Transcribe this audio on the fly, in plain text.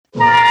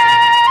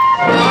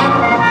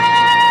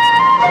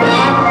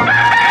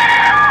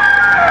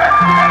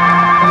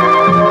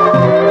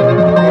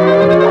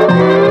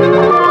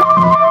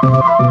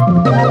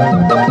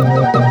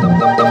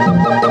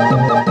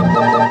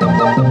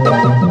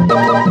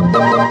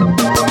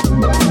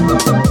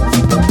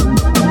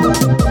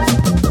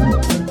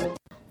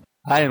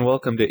Hi, and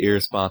welcome to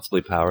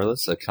Irresponsibly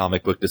Powerless, a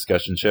comic book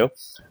discussion show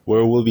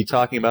where we'll be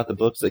talking about the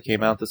books that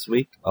came out this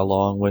week,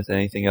 along with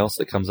anything else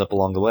that comes up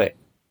along the way.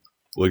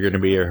 We're going to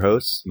be your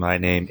hosts. My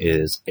name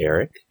is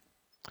Eric.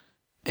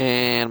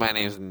 And my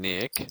name's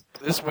Nick.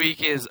 This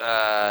week is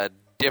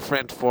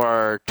different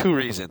for two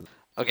reasons.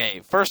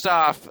 Okay, first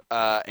off,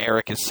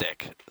 Eric is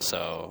sick,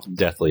 so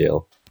Deathly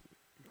ill.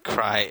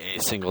 cry a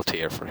single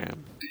tear for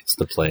him. It's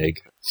the plague.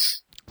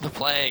 The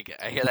plague.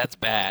 I hear that's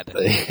bad.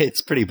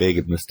 It's pretty big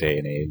in this day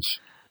and age.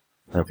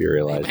 I hope you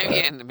realize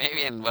that.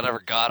 Maybe in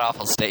whatever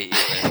god-awful state you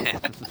live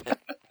in.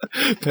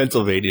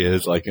 Pennsylvania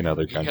is like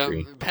another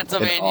country.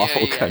 Pennsylvania, an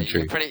awful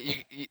country.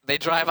 They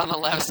drive on the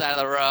left side of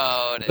the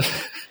road. And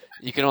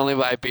you can only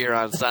buy beer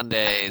on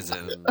Sundays.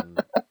 And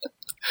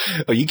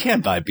Oh, you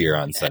can't buy beer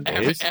on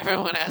Sundays.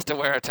 Everyone has to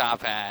wear a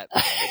top hat.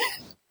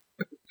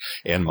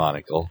 And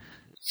monocle.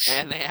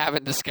 And they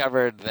haven't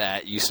discovered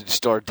that you should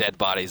store dead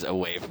bodies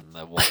away from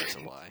the water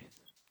supply.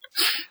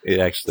 It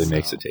actually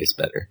makes it taste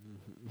better.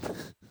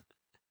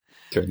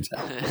 Turns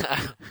out.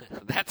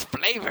 That's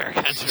flavor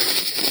country.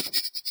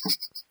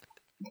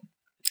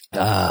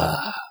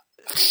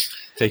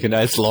 Take a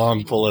nice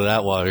long pull of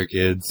that water,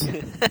 kids.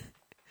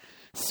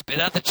 Spit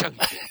out the chunky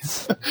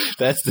bits.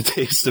 That's the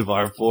taste of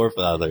our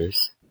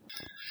forefathers.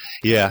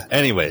 Yeah,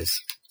 anyways.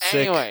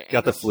 Sick,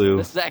 got the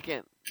flu.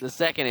 The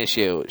second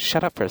issue.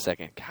 Shut up for a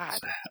second. God.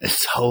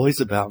 It's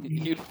always about me.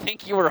 You'd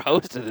think you were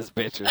host of this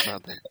bitch or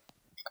something.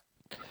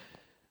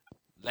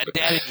 Let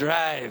daddy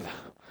drive.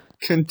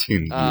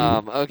 Continue.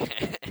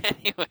 Okay.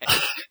 Anyway.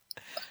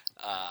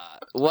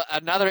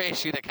 Another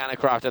issue that kind of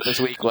cropped up this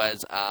week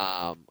was,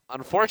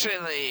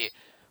 unfortunately,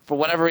 for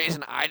whatever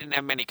reason, I didn't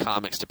have many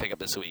comics to pick up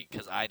this week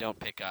because I don't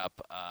pick up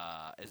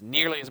as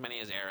nearly as many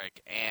as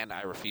Eric, and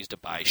I refuse to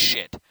buy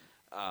shit.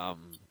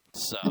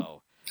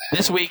 So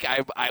this week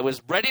I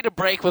was ready to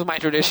break with my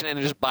tradition and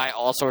just buy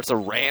all sorts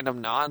of random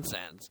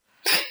nonsense.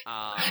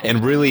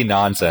 And really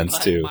nonsense,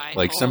 too.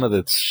 Like some of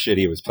the shit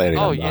he was planning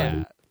on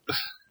buying.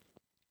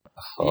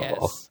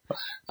 Yes.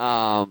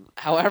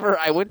 However,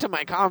 I went to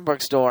my comic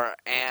book store,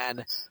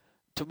 and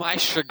to my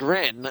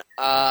chagrin,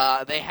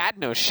 they had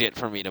no shit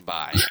for me to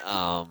buy.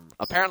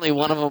 Apparently,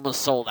 one of them was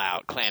sold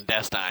out,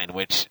 Clandestine,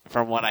 which,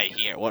 from what I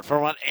hear,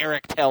 from what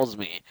Eric tells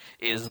me,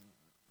 is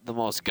the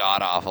most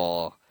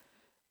god-awful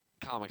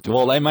comic.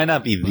 Well, that might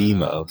not be the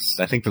most.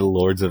 I think the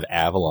Lords of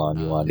Avalon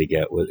you wanted to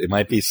get. It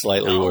might be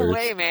slightly worse. No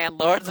way, man.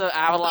 Lords of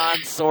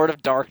Avalon, Sword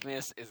of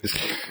Darkness is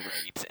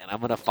great, and I'm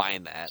going to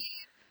find that.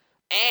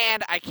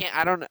 And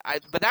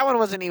but that one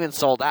wasn't even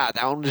sold out.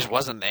 That one just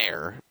wasn't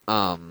there.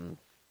 And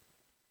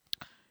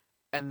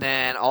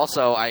then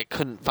also I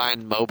couldn't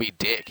find Moby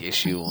Dick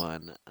issue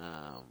 1,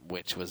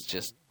 which was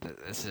just,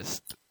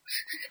 it's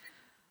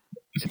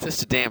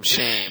just a damn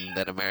shame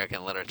that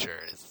American literature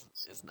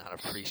is not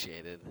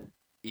appreciated,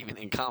 even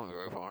in comic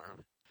book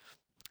form.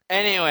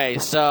 Anyway,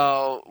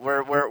 so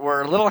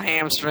we're a little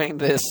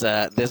hamstringed this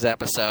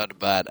episode,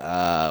 but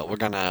we're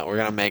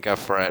gonna make up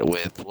for it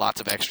with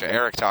lots of extra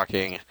Eric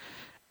talking.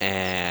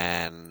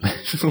 And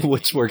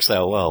which works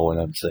out well when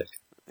I'm sick.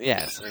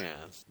 Yes,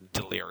 it's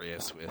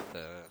delirious with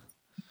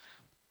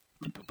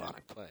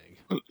bubonic plague.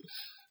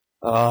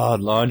 Oh,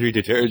 laundry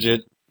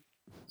detergent.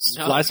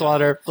 No. Fly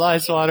swatter.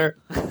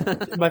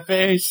 In my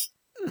face.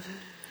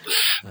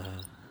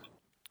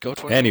 Go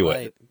towards the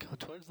light. Go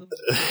towards the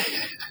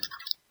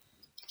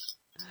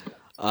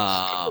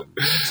light.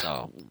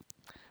 So,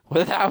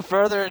 without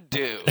further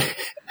ado,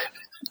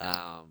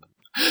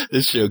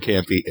 this show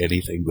can't be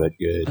anything but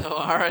good. No,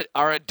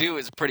 our ado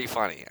is pretty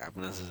funny. I'm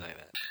going to say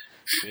that.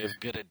 We have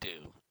good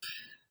ado.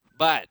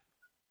 But,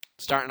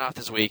 starting off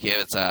this week,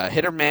 it's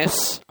Hit or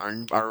Miss,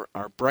 our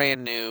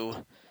brand new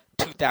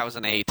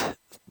 2008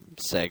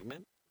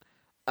 segment.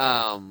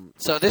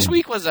 So this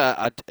week was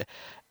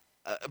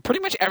pretty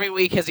much every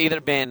week has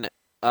either been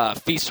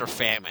feast or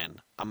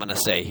famine, I'm going to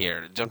say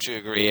here. Don't you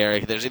agree,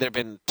 Eric? There's either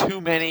been too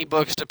many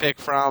books to pick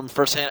from,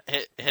 first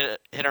hit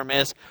or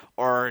miss,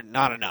 or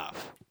not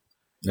enough.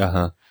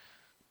 Uh-huh.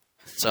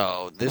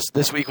 So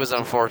this week was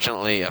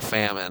unfortunately a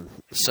famine.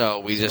 So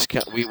we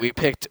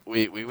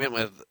went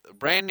with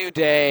Brand New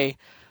Day,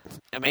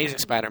 Amazing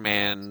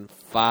Spider-Man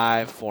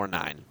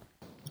 549.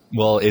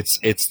 Well, it's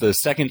the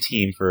second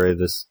team for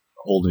this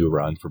whole new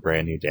run for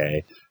Brand New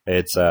Day.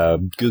 It's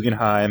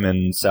Guggenheim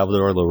and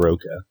Salvador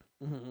Larroca.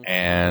 Mm-hmm.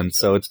 And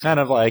so it's kind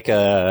of like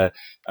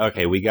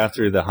okay, we got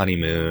through the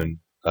honeymoon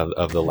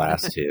of the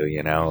last two,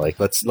 you know, like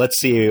let's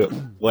see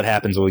what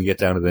happens when we get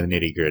down to the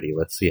nitty gritty.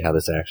 Let's see how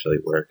this actually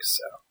works.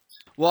 So,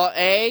 well,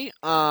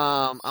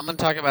 I'm going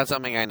to talk about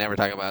something I never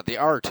talk about: the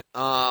art.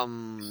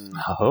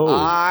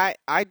 I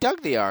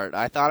dug the art.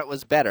 I thought it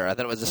was better. I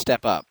thought it was a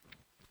step up.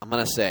 I'm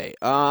going to say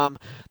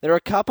there were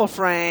a couple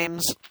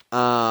frames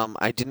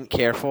I didn't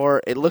care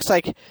for. It looks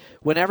like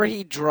whenever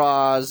he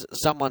draws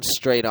someone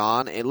straight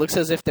on, it looks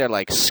as if they're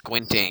like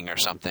squinting or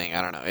something.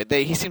 I don't know.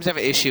 He seems to have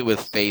an issue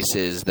with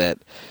faces that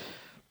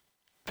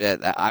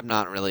I'm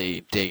not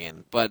really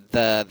digging. But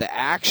the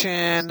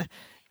action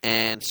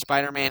And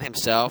Spider-Man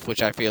himself,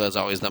 which I feel is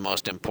always the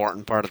most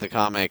important part of the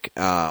comic,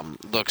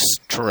 looks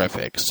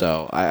terrific.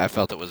 So I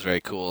felt it was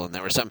very cool. And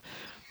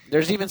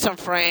there's even some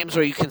frames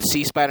where you can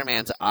see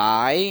Spider-Man's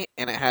eye,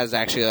 and it has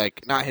actually,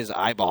 like, not his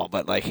eyeball,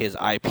 but, like, his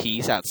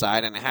eyepiece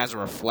outside, and it has a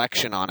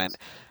reflection on it.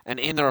 And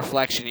in the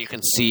reflection, you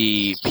can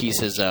see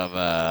pieces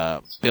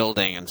of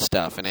building and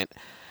stuff. And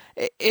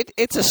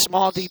it's a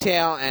small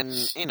detail and,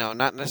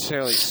 not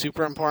necessarily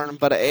super important,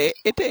 but it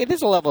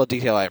is a level of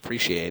detail I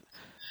appreciate.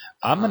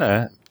 I'm going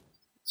to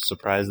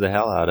surprise the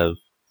hell out of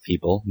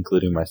people,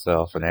 including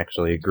myself, and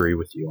actually agree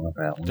with you on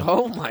that one.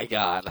 Oh, my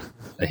God.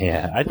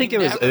 Yeah, I think it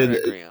was...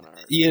 agree on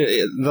art.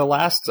 Yeah, the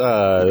last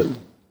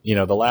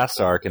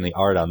arc and the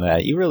art on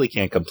that, you really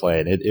can't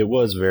complain. It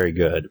was very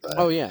good. But,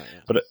 oh, yeah.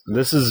 But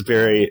this is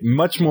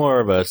much more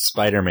of a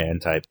Spider-Man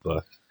type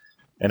book.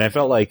 And I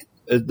felt like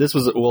this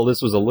was a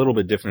little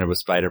bit different of a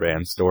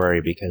Spider-Man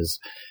story because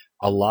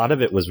a lot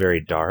of it was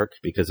very dark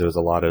because it was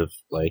a lot of,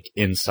 like,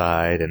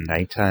 inside and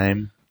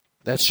nighttime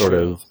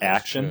of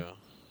action,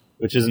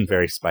 which isn't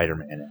very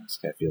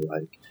Spider-Man-esque, I feel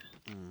like.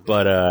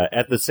 But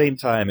at the same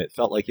time, it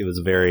felt like it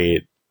was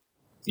very,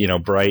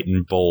 bright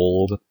and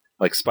bold.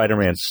 Like,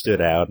 Spider-Man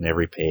stood out in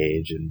every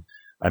page, and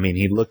I mean,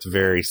 he looked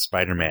very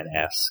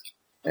Spider-Man-esque.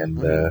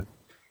 And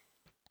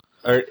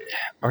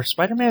are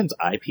Spider-Man's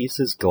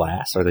eyepieces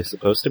glass? Are they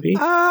supposed to be?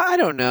 I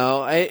don't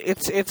know.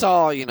 It's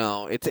all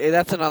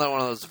that's another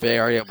one of those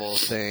variable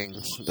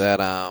things that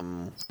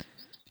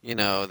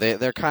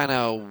they're kind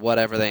of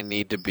whatever they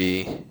need to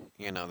be.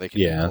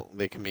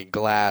 They can be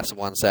glass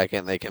 1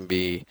 second, they can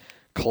be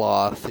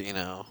cloth,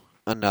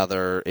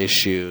 another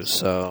issue.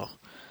 So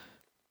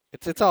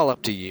it's all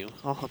up to you,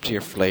 all up to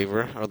your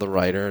flavor, or the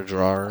writer, or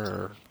drawer,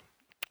 or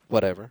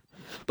whatever.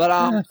 But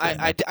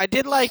I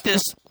did like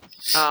this.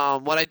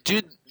 What I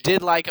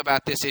did like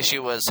about this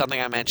issue was something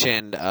I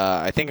mentioned,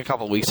 I think a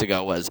couple weeks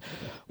ago, was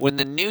when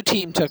the new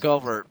team took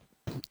over,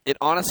 it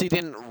honestly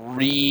didn't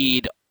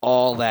read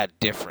all that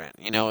different.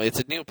 It's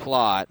a new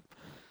plot,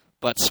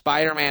 but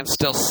Spider-Man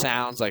still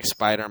sounds like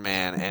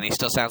Spider-Man, and he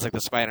still sounds like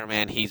the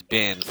Spider-Man he's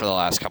been for the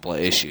last couple of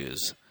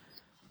issues.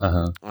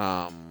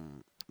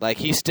 Like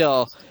he's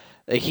still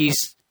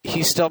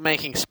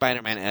making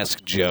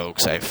Spider-Man-esque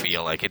jokes. I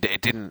feel like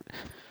it didn't.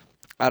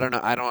 I don't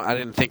know. I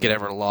didn't think it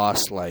ever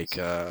lost. Like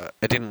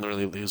it didn't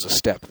really lose a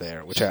step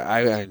there, which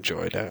I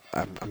enjoyed.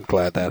 I'm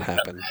glad that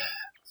happened.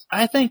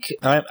 I think.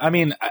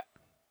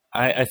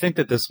 I think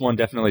that this one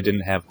definitely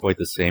didn't have quite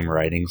the same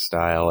writing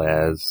style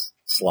as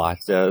Slott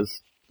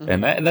does.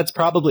 Mm-hmm. And that's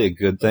probably a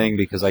good thing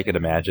because I could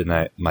imagine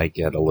that might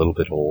get a little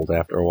bit old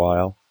after a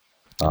while.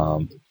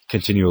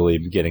 Continually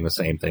getting the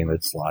same thing that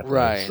Slott does.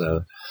 Right.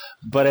 So.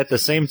 But at the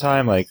same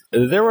time, like,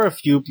 there were a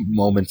few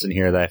moments in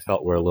here that I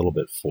felt were a little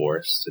bit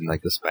forced in,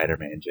 like, the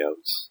Spider-Man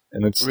jokes.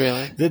 And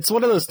it's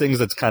one of those things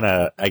that's kind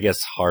of, I guess,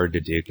 hard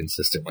to do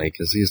consistently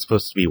because he's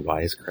supposed to be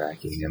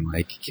wisecracking. And,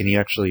 like, can you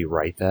actually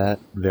write that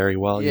very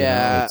well?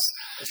 Yeah.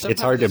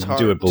 It's hard to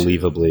do it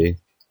believably.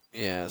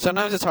 Yeah.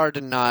 Sometimes it's hard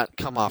to not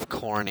come off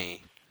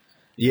corny.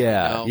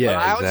 Yeah, But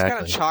I always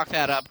kind of chalk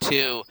that up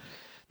to,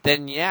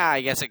 then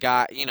I guess a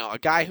guy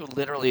who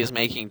literally is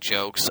making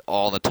jokes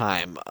all the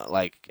time,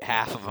 like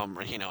half of them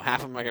are going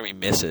to be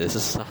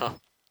misses. So.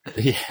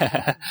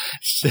 Yeah,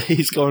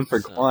 he's going for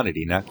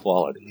quantity, not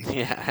quality.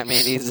 Yeah, I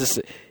mean he's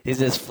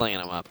just flinging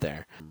them up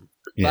there.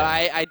 Yeah. But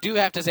I do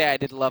have to say I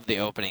did love the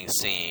opening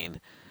scene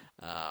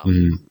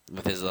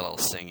with his little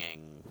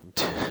singing.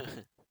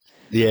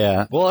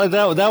 Yeah, well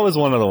that was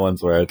one of the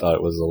ones where I thought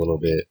it was a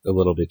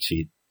little bit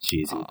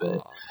cheesy,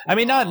 but I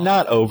mean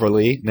not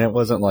overly. And it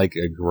wasn't like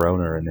a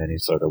groaner in any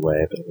sort of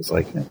way, but it was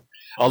like.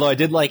 Although I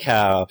did like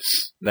how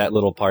that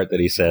little part that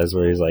he says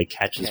where he's like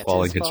catches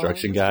falling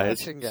construction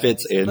guys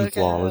fits in Look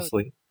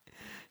flawlessly. Out.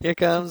 Here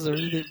comes a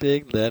really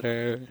big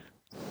letter.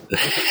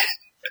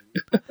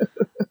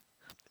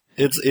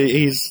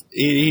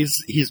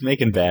 He's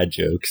making bad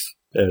jokes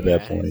at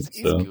that point,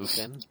 he's so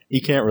goofing.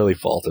 You can't really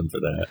fault him for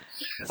that.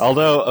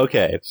 Although,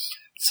 okay,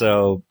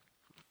 so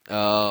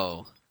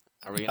I'm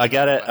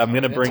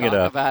gonna bring it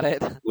up. About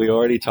it? We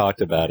already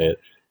talked about it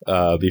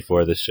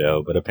before the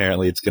show, but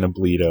apparently it's gonna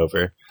bleed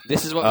over.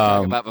 This is what we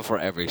talk about before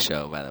every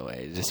show, by the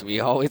way. Just we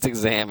always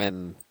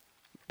examine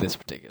this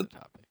particular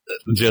topic.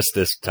 Just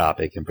this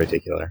topic in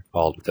particular,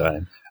 all the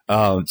time.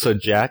 So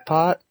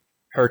Jackpot,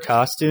 her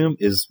costume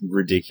is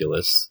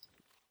ridiculous.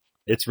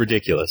 It's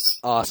ridiculous.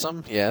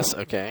 Awesome. Yes.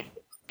 Okay.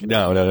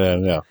 No.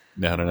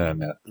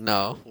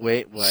 No.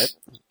 Wait. What?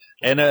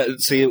 And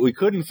see, we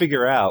couldn't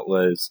figure out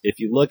was if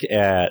you look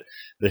at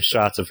the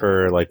shots of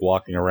her like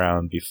walking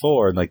around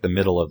before in like the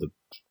middle of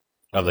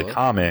the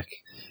comic,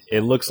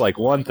 it looks like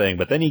one thing,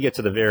 but then you get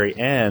to the very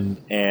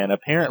end, and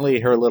apparently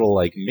her little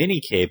like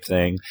mini cape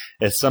thing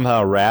has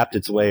somehow wrapped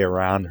its way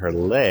around her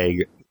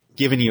leg,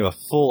 giving you a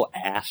full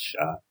ass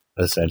shot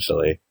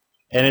essentially.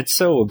 And it's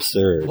so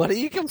absurd. What are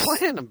you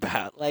complaining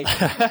about? Like,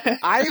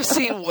 I've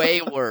seen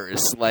way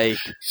worse. Like,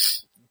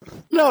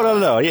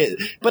 no. Yeah,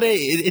 but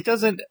it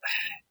doesn't.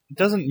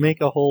 doesn't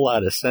make a whole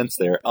lot of sense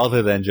there,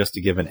 other than just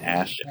to give an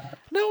ass shot.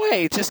 No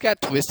way, it just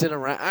got twisted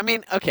around. I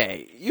mean,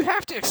 okay, you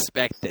have to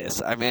expect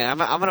this. I mean, I'm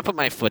going to put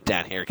my foot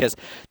down here, because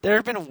there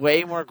have been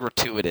way more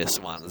gratuitous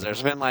ones.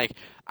 There's been, like,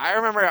 I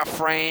remember a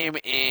frame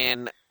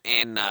in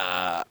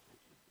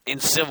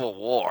Civil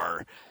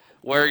War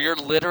where you're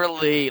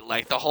literally,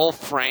 like, the whole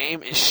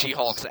frame is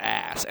She-Hulk's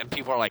ass, and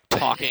people are, like,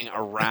 talking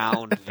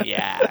around the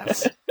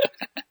ass.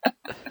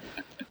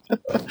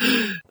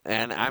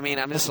 And, I mean,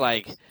 I'm just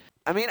like...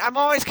 I mean, I'm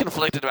always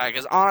conflicted about it,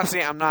 because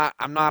honestly, I'm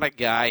not a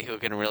guy who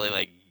can really,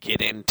 like,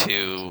 get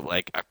into,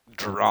 like, a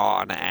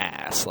drawn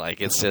ass.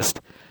 Like, it's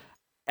just...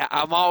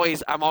 I'm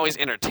always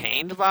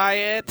entertained by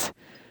it.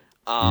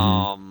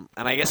 And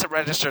I guess it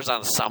registers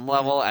on some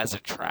level as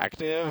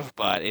attractive,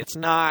 but it's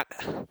not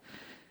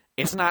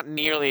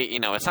nearly,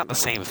 it's not the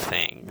same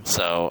thing.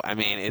 So, I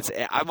mean,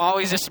 I'm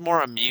always just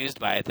more amused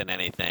by it than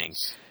anything.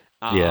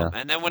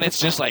 And then when it's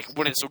just like,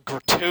 when it's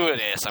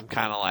gratuitous, I'm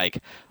kind of like,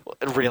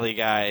 really,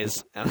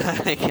 guys? And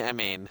I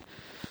mean...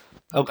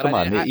 Oh, come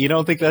on. You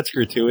don't think that's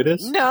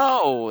gratuitous?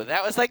 No!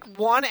 That was like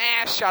one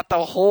ass shot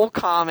the whole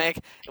comic.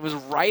 It was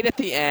right at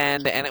the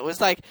end, and it was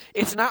like,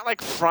 it's not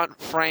like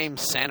front frame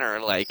center.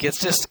 Like,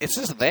 it's just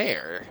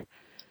there.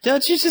 No,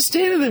 she's just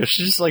standing there.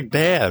 She's just like,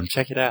 bam,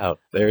 check it out.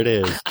 There it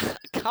is.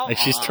 Come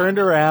she's turned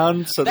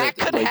around so that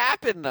could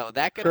happen, though.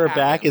 That could her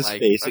happen. back is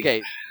facing.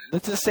 Okay,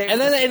 let's just say... And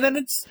then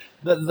it's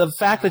the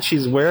fact that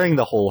she's wearing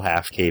the whole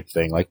half cape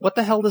thing. Like, what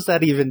the hell does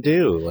that even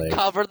do? Like,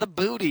 cover the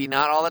booty,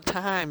 not all the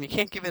time. You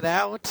can't give it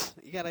out.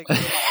 You gotta...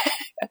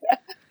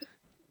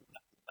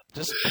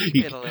 just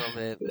peep it a little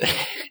bit.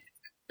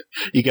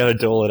 You gotta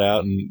dole it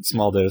out in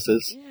small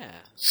doses. Yeah.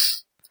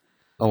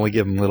 Only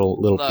give them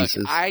little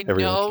pieces. I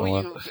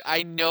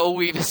know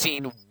we've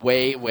seen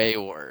way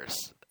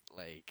worse.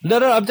 Like, no,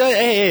 I'm done.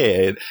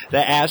 Hey,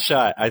 the ass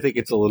shot. I think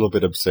it's a little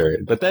bit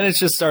absurd, but then it's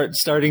just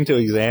starting to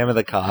examine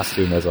the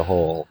costume as a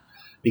whole.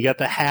 You got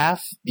the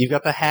half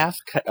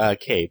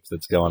cape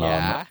that's going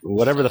on,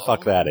 whatever the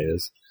fuck that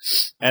is,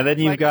 and then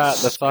you've got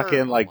the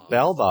fucking like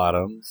bell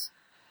bottoms,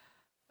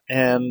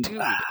 and dude,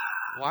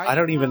 I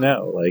don't even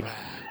know like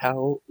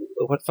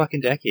what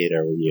fucking decade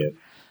are we in?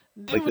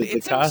 Dude, like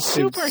it's a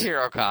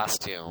superhero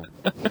costume.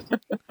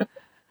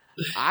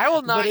 I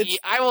will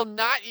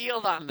not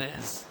yield on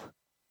this.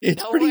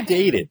 It's pretty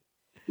dated.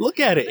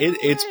 Look at it.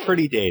 It's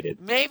pretty dated.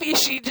 Maybe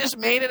she just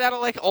made it out of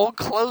like old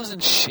clothes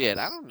and shit.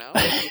 I don't know.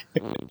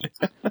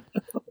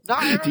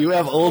 Do you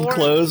have old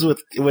clothes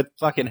with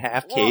fucking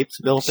half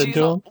capes built into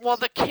them? Well,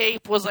 the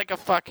cape was like a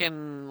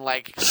fucking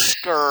like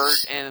skirt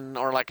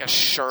or like a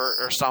shirt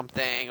or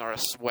something or a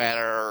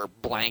sweater or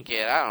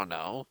blanket. I don't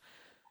know.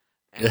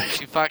 And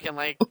she fucking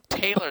like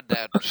tailored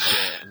that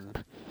shit.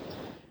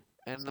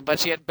 But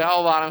she had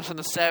bell bottoms from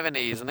the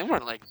 70s, and they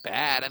weren't like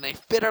bad, and they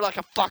fit her like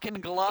a fucking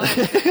glove,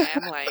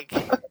 man. Like,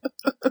 and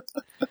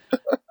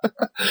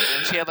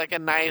she had like a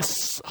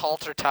nice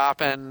halter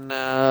top and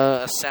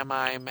a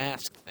semi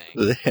mask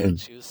thing. And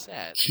she was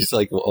set. She's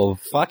like, well,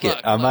 fuck it.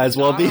 I might as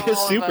well be a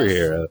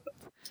superhero.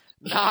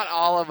 Not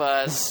all of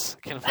us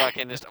can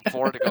fucking just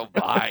afford to go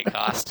buy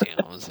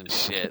costumes and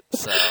shit.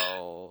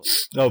 So.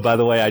 Oh, by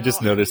the way, I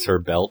just noticed her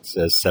belt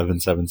says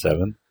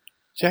 777.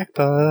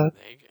 Jackpot.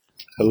 There you go.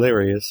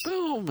 Hilarious.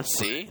 Boom.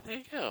 See? There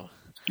you go.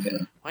 Yeah.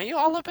 Why are you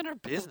all up in her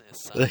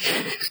business?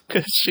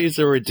 Because she's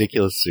a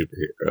ridiculous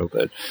superhero,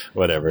 but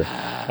whatever.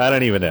 I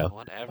don't even know.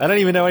 Whatever. I don't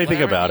even know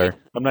anything about her.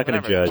 I'm not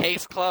going to judge.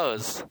 Case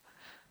closed.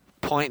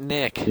 Point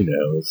Nick. Who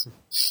knows?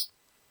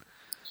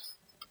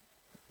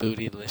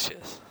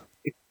 Bootylicious.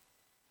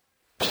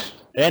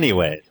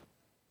 Anyway,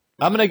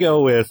 I'm going to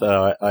go with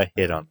a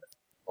hit on this,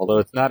 although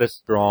it's not as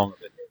strong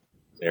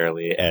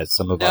necessarily as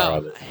some of our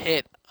others.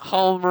 Hit.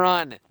 Home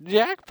run.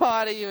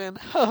 Jackpot even.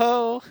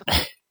 Ho-ho.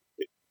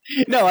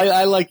 No,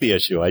 I like the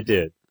issue. I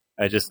did.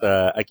 I just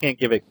I can't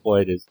give it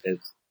quite as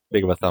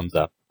big of a thumbs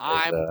up.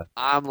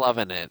 I'm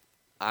loving it.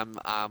 I'm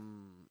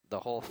the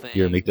whole thing.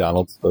 You're a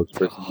McDonald's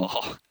spokesperson.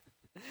 Oh.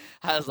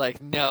 I was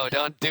like, no,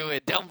 don't do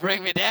it. Don't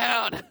bring me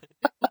down.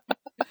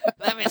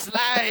 Let me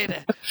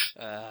slide.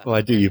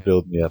 Why do you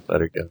build me up?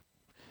 Better go.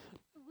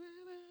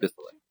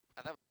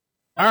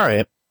 All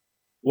right.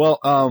 Well,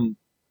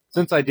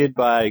 since I did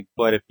buy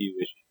quite a few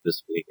issues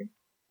this week,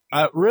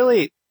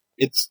 really,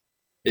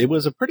 it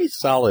was a pretty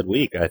solid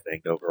week, I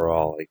think,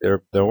 overall. Like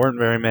there weren't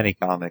very many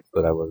comics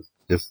that I was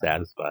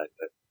dissatisfied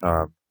with.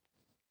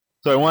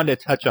 So I wanted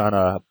to touch on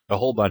a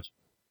whole bunch.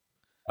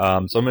 So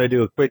I'm going to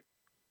do a quick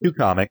 2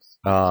 comics.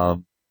 I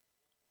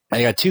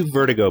got 2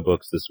 Vertigo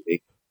books this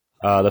week.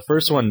 The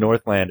first one,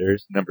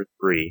 Northlanders, number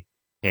 3,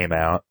 came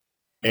out.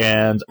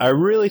 And I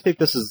really think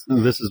this is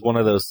one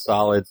of those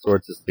solid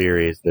sorts of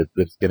series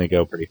that's going to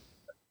go pretty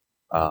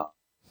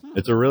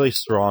it's a really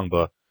strong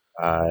book,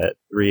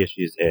 3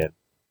 issues in.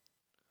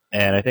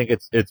 And I think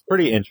it's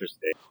pretty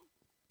interesting.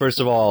 First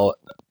of all,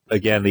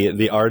 again,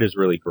 the art is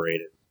really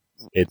great.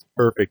 It's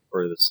perfect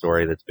for the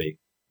story that's being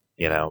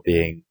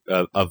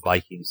a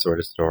Viking sort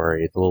of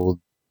story. It's a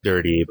little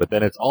dirty, but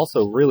then it's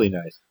also really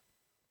nice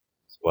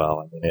as well.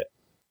 I mean,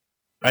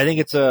 I think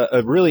it's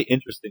a really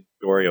interesting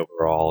story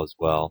overall as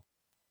well.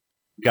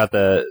 got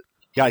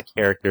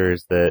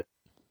characters that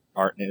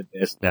aren't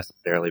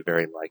necessarily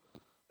very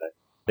likable, but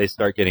they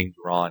start getting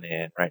drawn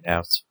in. Right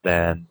now,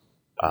 Sven,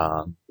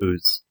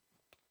 who's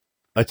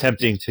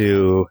attempting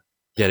to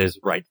get his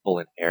rightful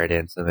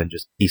inheritance and then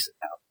just piece it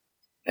out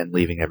and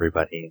leaving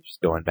everybody and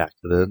just going back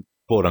to the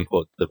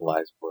quote-unquote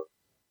civilized world,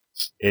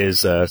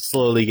 is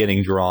slowly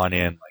getting drawn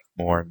in like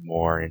more and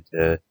more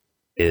into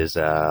his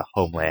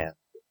homeland.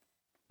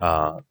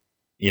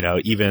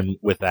 Even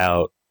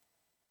without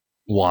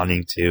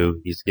wanting to,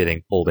 he's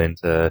getting pulled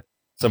into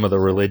some of the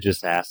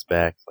religious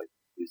aspects, like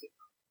using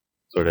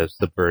sort of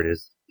subvert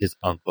his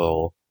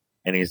uncle,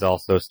 and he's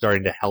also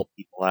starting to help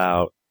people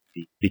out,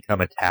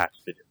 become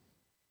attached to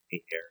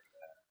the area.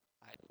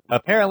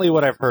 Apparently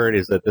what I've heard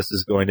is that this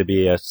is going to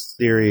be a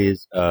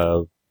series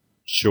of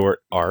short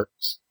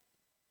arcs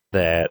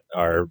that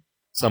are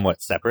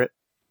somewhat separate.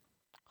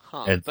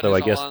 And but so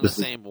I guess all in this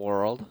the same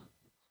world?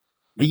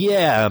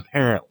 Yeah,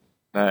 apparently.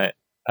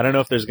 I don't know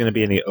if there's going to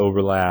be any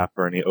overlap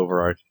or any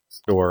overarching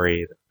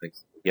story that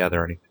links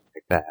together or anything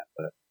like that,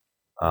 but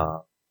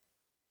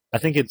I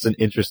think it's an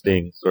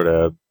interesting sort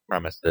of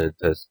premise to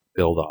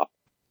build off.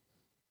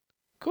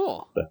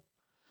 Cool. So,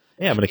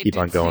 yeah, I'm going to keep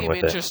on going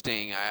with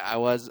interesting. It. I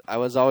was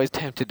always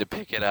tempted to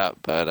pick it up,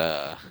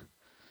 but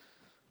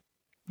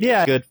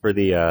yeah, good for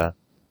the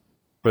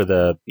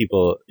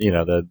people,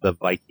 the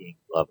Viking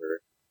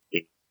lover.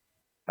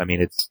 I mean,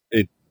 it's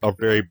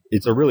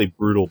a really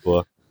brutal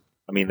book.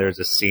 I mean, there's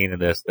a scene in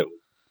this that was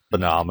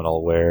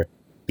phenomenal where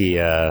he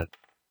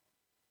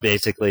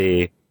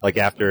basically, like,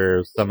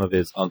 after some of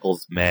his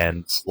uncle's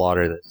men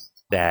slaughter this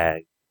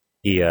stag,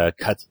 he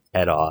cuts his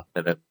head off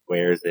and then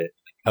wears it,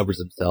 covers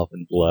himself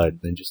in blood, and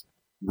then just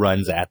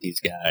runs at these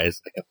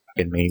guys like a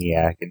fucking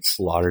maniac and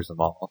slaughters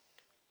them all.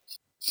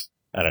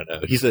 I don't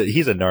know. He's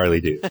a gnarly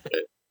dude.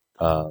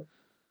 But,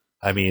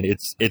 I mean,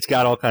 it's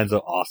got all kinds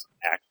of awesome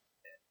action.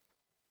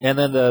 And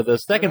then the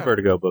second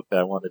Vertigo book that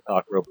I wanted to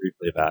talk real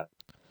briefly about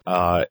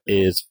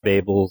is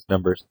Fables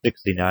number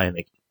 69.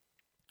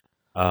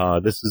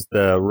 This is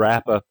the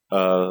wrap up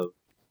of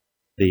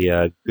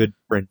the Good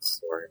Prince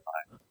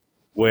storyline,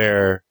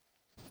 where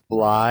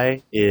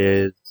Fly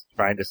is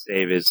trying to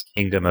save his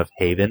kingdom of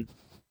Haven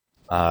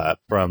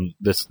from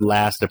this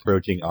last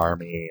approaching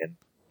army, and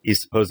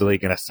he's supposedly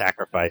going to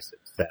sacrifice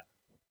himself,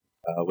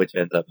 which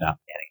ends up not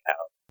panning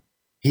out.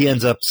 He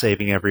ends up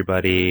saving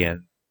everybody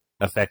and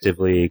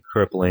effectively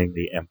crippling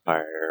the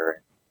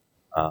empire.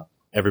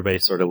 Everybody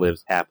sort of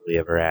lives happily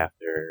ever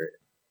after.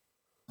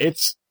 It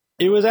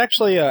was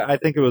actually, I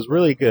think it was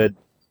really good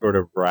sort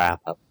of wrap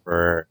up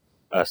for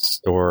a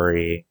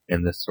story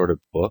in this sort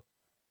of book.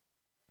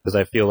 Because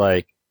I feel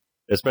like,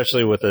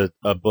 especially with a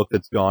book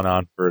that's gone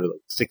on for like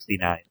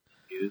 69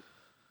 issues,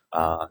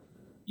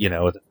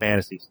 with a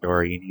fantasy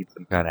story, you need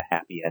some kind of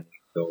happy ending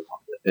to go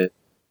along with it.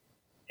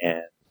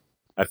 And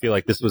I feel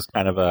like this was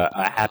kind of a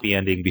happy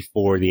ending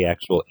before the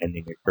actual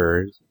ending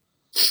occurs.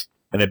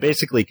 And it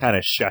basically kind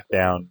of shut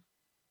down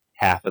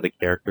half of the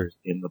characters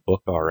in the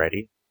book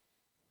already.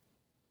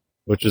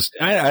 Which is,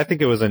 I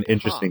think it was an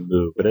interesting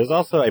move, but it was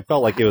also, I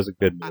felt like it was a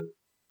good move.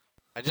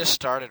 I just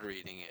started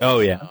reading it. Oh,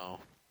 yeah. So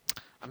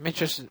I'm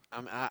interested.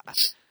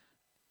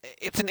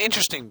 It's an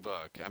interesting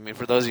book. I mean,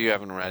 for those of you who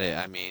haven't read it,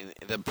 I mean,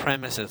 the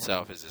premise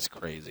itself is just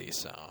crazy.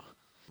 So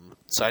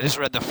I just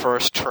read the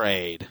first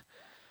trade.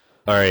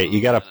 All right,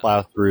 you got to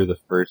plow through the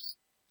first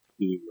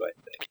two, I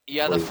think.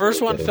 Yeah, the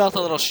first one felt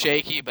a little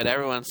shaky, but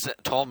everyone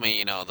told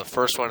me, the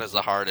first one is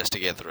the hardest to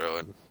get through.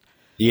 And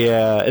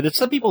yeah, and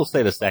some people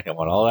say the second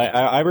one.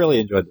 I really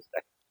enjoyed the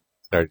second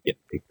one. Started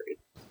getting pretty crazy.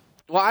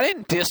 Well, I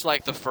didn't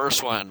dislike the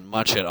first one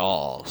much at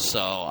all,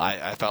 so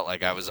I felt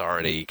like I was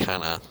already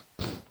kind of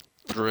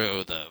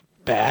through the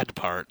bad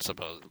part,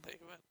 supposedly.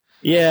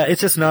 Yeah,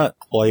 it's just not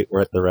quite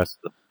what the rest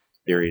of the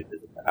series is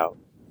about,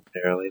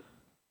 necessarily.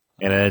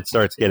 And then it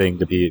starts getting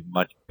to be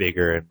much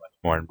bigger and much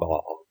more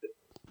involved.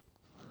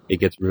 It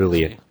gets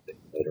really interesting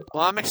later on.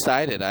 Well, I'm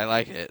excited. I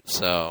like it,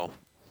 so.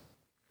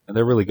 And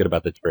they're really good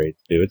about the trades,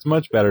 too. It's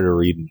much better to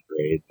read in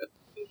trades than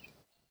this issue.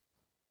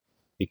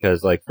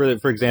 Because, like,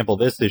 for example,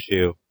 this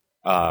issue,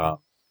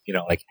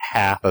 like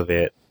half of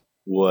it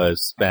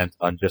was spent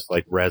on just,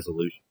 like,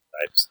 resolution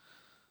types.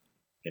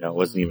 It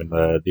wasn't even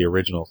the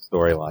original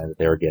storyline that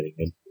they were getting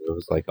into. It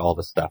was like all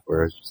the stuff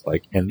where it was just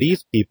like, and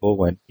these people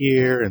went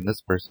here, and this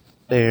person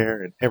went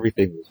there, and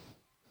everything was.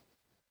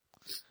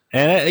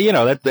 And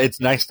it's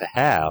nice to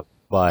have,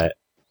 but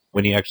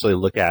when you actually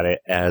look at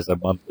it as a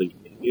monthly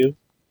issue,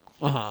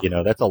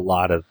 that's a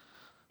lot of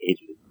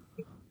pages.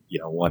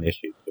 One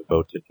issue to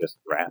go to just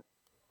wrap.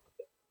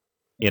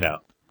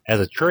 As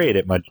a trade,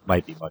 it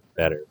might be much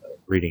better. But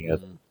reading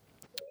it,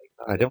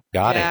 I don't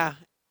got it. Yeah,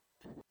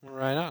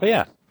 right on. But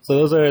yeah.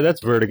 So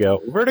that's Vertigo.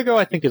 Vertigo,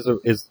 I think,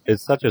 is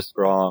such a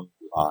strong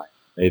line.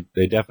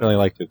 They definitely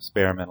like to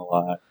experiment a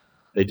lot.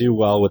 They do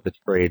well with the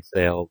trade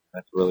sales.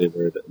 That's really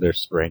where their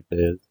strength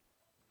is.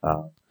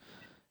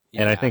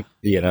 And I think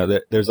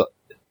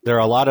there are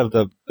a lot of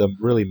the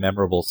really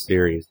memorable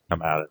series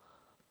come out of it.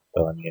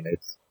 So I mean,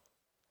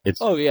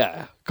 Oh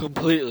yeah,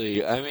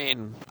 completely. I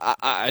mean,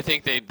 I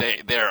think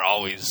they're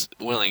always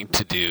willing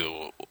to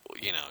do,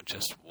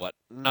 just what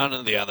none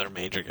of the other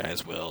major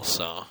guys will.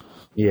 So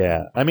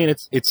yeah, I mean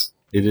it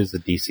is a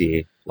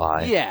DC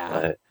line.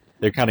 Yeah. But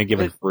they're kind of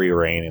given free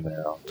reign in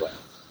their own way.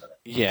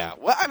 yeah,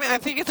 well, I mean, I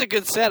think it's a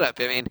good setup.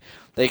 I mean,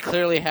 they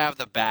clearly have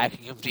the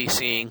backing of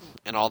DC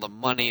and all the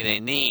money they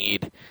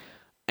need,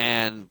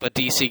 but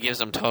DC gives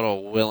them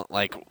total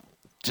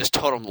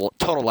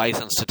total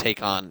license to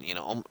take on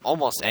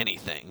almost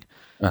anything.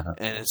 Uh-huh.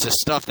 And it's just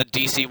stuff that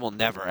DC will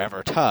never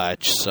ever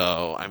touch.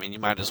 So I mean, you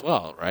might as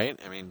well, right?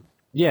 I mean,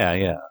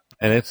 yeah,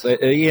 and it's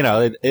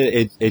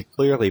it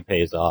clearly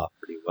pays off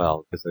pretty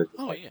well because they're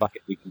just fuck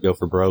it, we can go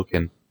for broke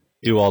and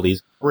do all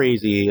these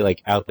crazy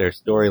out there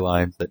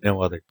storylines that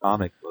no other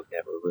comic book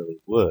ever really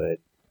would.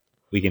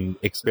 We can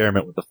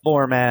experiment with the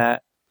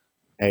format.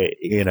 Hey,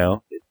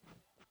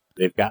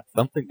 they've got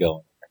something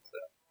going. So.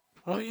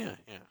 Oh yeah.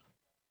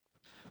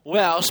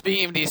 Well,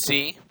 speaking of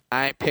DC,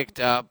 I picked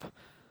up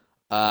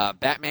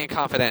Batman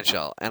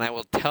Confidential, and I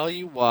will tell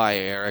you why,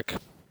 Eric.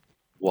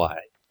 Why?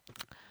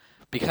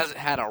 Because it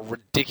had a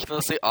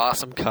ridiculously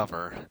awesome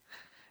cover.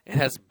 It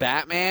has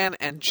Batman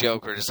and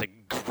Joker just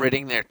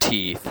gritting their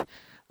teeth.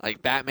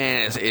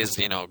 Batman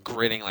is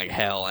gritting like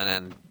hell, and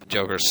then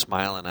Joker's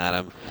smiling at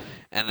him.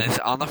 And then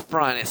on the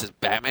front it says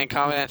Batman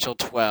Confidential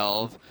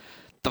 12,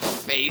 the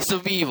face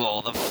of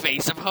evil, the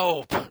face of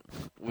hope,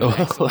 with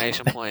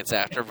exclamation points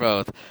after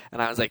both.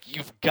 And I was like,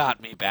 you've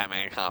got me,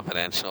 Batman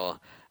Confidential.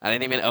 I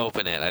didn't even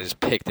open it. I just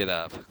picked it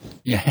up.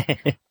 Yeah.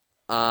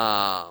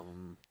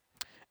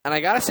 And I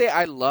gotta say,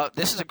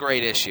 this is a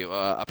great issue.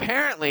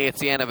 Apparently,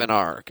 it's the end of an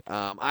arc.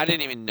 I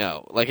didn't even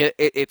know.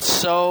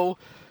 It's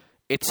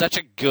such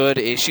a good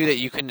issue that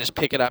you can just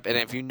pick it up, and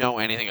if you know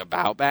anything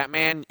about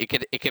Batman, it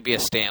could be a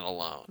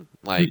standalone.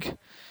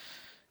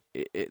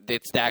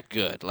 It's that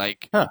good.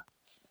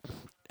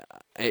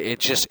 It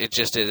just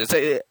is.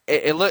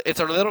 It's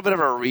a little bit of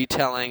a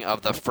retelling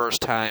of the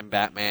first time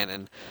Batman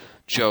and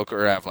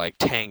Joker have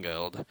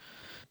tangled.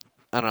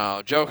 I don't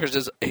know. Joker's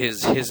just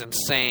his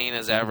insane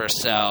as ever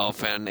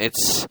self, and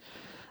it's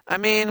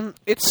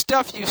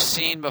stuff you've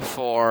seen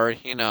before,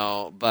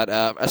 but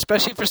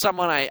especially for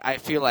someone I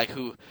feel like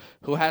who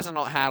hasn't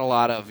had a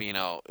lot of,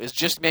 is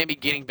just maybe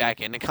getting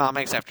back into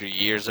comics after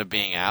years of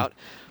being out.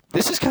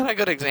 This is kind of a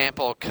good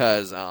example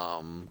because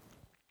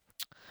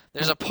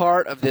there's a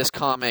part of this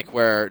comic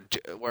where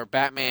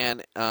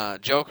Batman,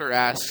 Joker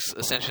asks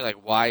essentially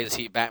why is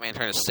Batman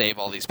trying to save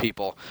all these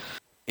people?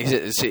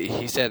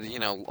 He said,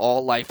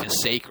 all life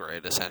is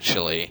sacred,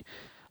 essentially.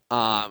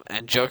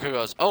 And Joker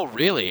goes, "Oh,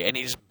 really?" And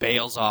he just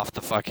bails off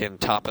the fucking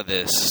top of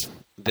this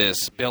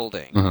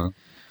building. Uh-huh.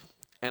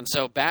 And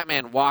so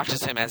Batman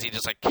watches him as he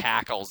just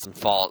cackles and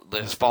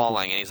is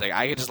falling, and he's like,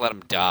 "I could just let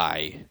him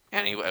die,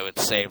 and it would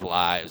save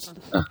lives,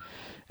 and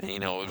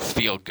it would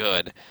feel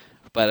good."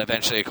 But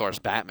eventually, of course,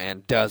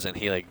 Batman doesn't.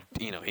 He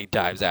he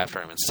dives after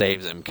him and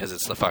saves him because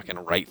it's the fucking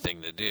right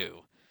thing to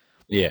do.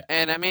 Yeah.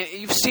 And I mean,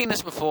 you've seen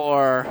this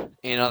before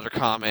in other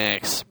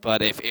comics,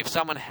 but if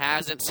someone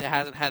hasn't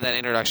had that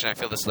introduction, I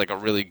feel this is a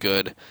really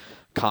good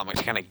comic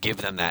to kind of give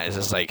them that. It's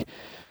just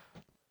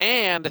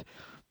and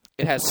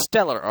it has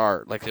stellar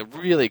art, a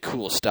really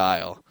cool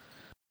style.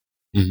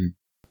 Mm-hmm.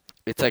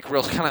 It's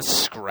real kind of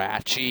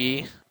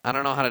scratchy. I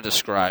don't know how to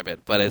describe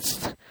it, but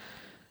it's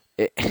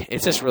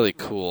just really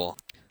cool.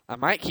 I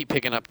might keep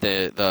picking up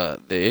the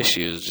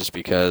issues just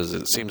because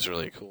it seems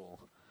really cool.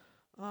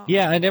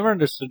 Yeah, I never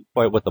understood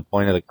quite what the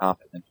point of the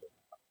Confidential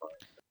was.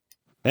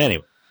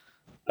 Anyway.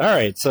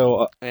 Alright,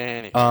 so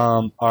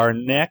our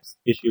next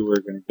issue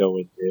we're going to go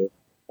into,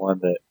 one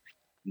that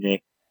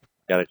Nick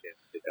got a chance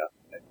to pick up.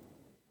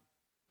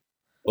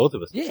 Both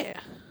of us. Yeah.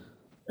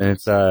 And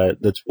it's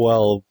the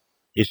 12,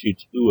 issue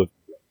 2 of...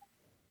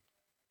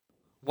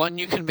 One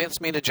you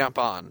convinced me to jump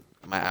on,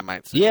 I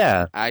might say.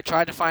 Yeah. I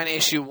tried to find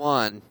issue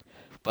 1,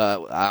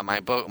 but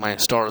my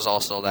store is all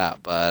sold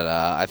out. But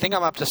I think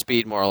I'm up to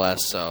speed more or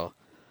less, so...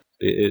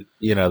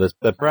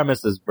 the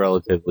premise is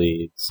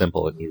relatively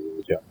simple and easy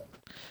to jump in.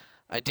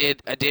 I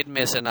did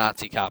miss a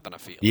Nazi cop in a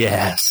field.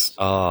 Yes.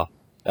 Oh,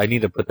 I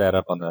need to put that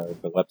up on the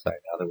website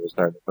now that we're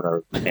starting to put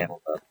our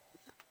panels up.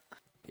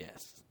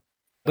 Yes.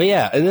 But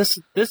yeah, this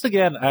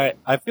again,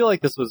 I feel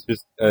like this was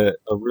just a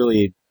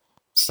really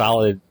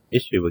solid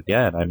issue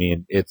again. I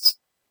mean,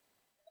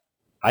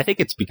 I think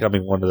it's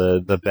becoming one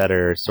of the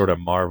better sort of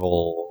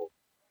Marvel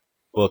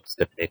books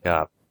to pick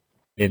up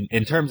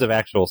in terms of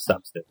actual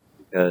substance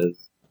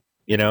because.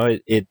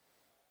 It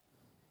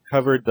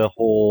covered the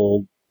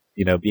whole,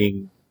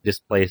 being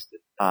displaced in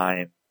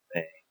time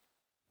thing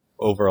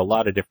over a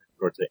lot of different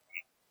sorts of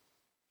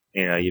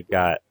things. You've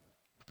got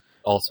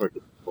all sorts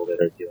of people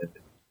that are dealing with it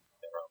in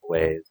their own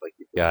ways.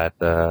 You've got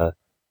the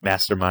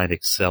mastermind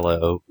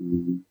Excello,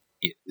 who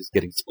is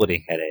getting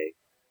splitting headache,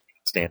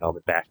 stand all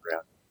the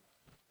background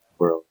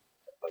world,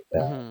 stuff like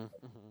that.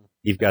 Mm-hmm.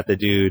 You've got the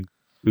dude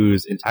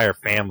whose entire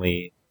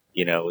family,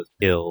 was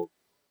killed,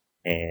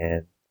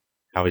 and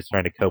how he's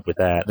trying to cope with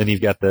that. And then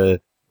you've got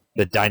the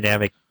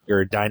dynamic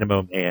or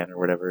Dynamo Man or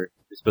whatever.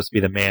 He's supposed to be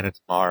the man of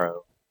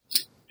tomorrow.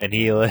 and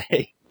he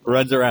like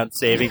runs around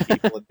saving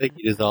people and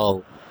thinking he's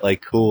all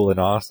like cool and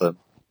awesome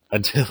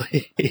until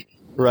he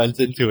runs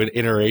into an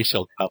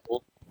interracial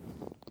couple.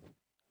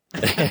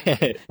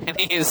 And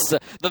he's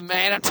the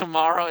man of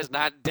tomorrow is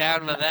not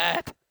down with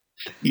that.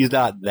 He's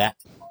not that,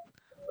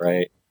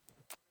 right?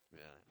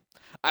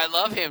 I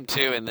love him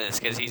too in this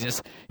because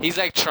he's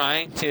like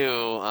trying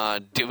to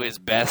do his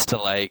best to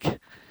like,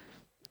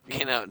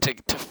 you know,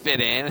 to fit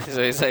in.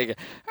 So he's like,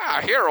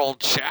 here, old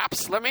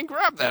chaps, let me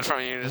grab that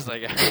from you. You're just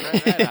like,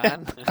 right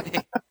on.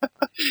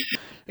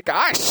 Like,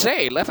 I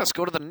say, let us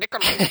go to the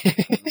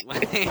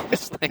Nickelodeon.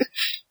 It's like,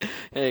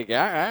 hey,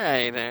 all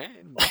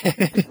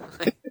right.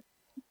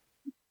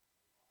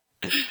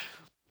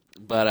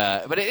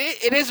 But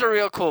it is a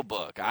real cool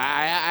book.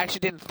 I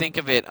actually didn't think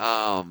of it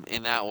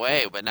in that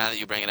way, but now that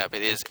you bring it up,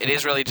 it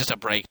is really just a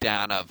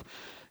breakdown of,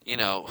 you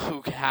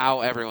know,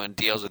 how everyone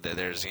deals with it.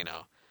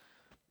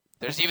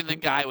 There's even the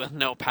guy with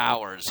no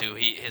powers who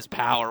his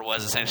power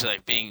was essentially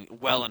like being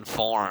well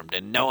informed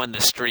and knowing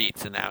the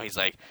streets, and now he's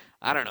like,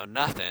 I don't know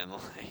nothing.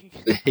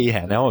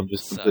 Yeah, now I'm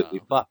just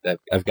completely fucked.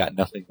 I've got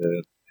nothing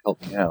to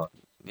help me out.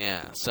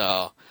 Yeah,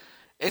 so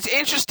it's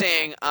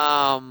interesting.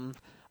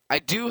 I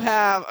do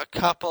have a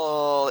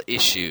couple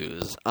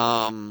issues.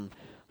 One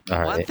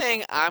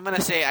thing I'm going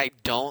to say I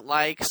don't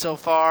like so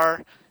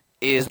far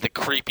is the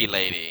creepy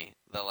lady.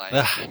 The like.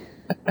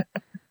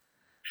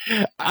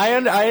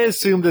 I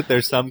assume that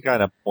there's some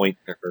kind of point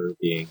to her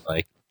being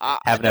like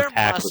having a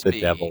pact with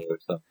the devil or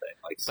something.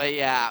 Like,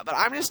 but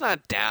I'm just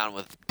not down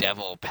with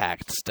devil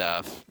pact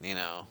stuff. You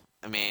know,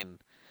 I mean,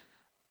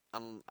 I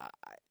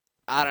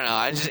don't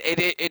know.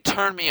 It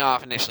turned me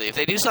off initially. If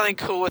they do something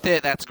cool with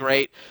it, that's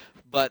great.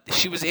 But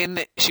she was in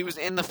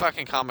the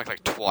fucking comic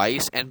like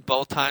twice, and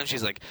both times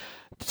she's like,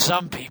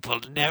 some people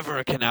can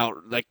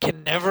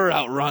never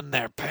outrun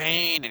their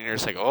pain, and you're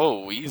just like,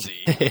 oh,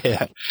 easy.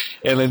 Yeah,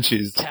 and then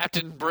she's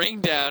Captain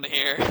Bring down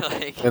here,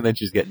 like, and then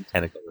she's getting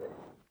tentacle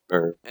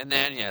rape. And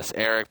then yes,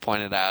 Eric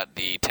pointed out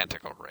the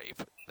tentacle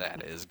rape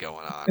that is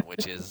going on,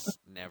 which is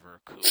never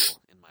cool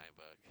in my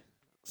book.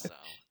 So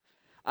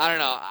I don't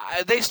know.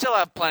 They still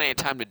have plenty of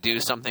time to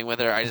do something with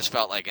her. I just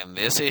felt like in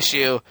this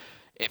issue,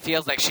 it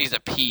feels like she's a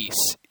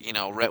piece, you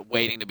know,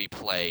 waiting to be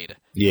played.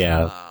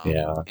 Yeah,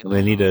 And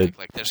they need to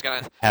like there's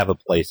gonna have a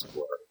place for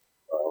her.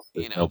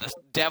 You know, the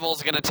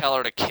devil's gonna tell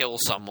her to kill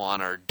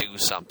someone or do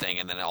something,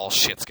 and then all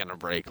shit's gonna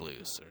break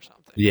loose or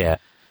something. Yeah.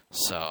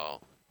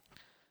 So,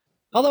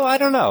 although I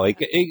don't know, it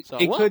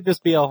could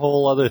just be a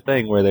whole other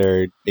thing where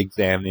they're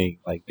examining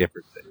like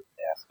different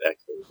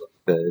aspects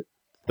of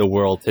the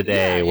world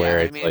today, where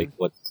it's like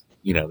what's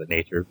the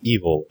nature of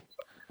evil. Or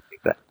something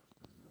like that.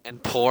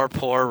 And poor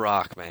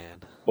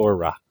Rockman. Poor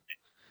Rockman.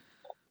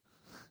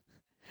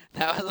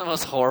 That was the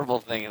most horrible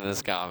thing in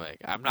this comic.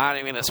 I'm not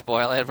even going to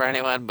spoil it for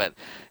anyone, but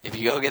if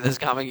you go get this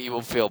comic, you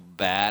will feel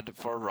bad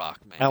for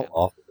Rockman. How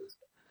awful is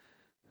that?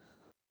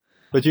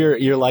 But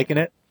you're liking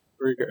it?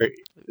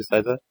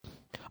 Besides that?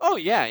 Oh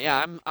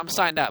yeah. I'm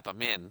signed up.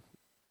 I'm in.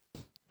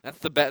 That's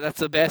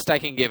the best I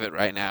can give it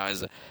right now.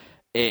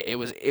 It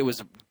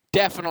was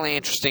definitely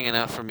interesting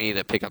enough for me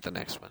to pick up the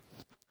next one.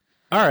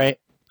 All right.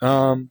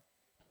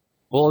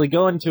 Well, we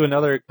go into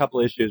another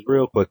couple issues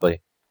real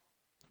quickly.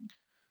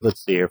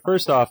 Let's see here.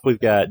 First off, we've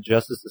got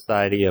Justice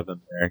Society of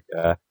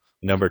America,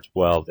 number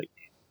 12,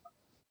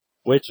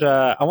 which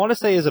I want to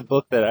say is a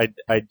book that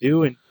I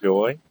do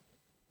enjoy.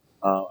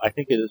 I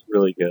think it is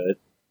really good.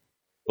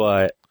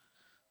 But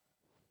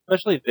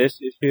especially this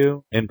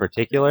issue in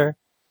particular,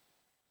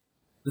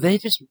 they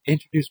just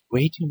introduced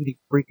way too many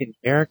freaking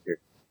characters.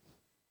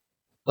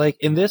 Like,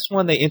 in this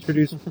one, they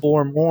introduced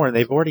 4 more, and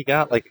they've already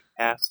got, like,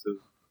 a cast of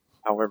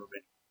however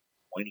many,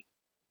 20.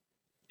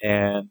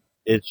 And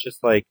it's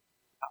just like,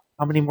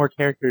 how many more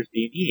characters do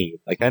you need?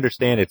 Like, I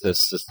understand it's a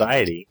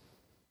society,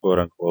 quote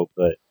unquote,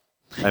 but,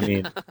 I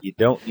mean, you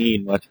don't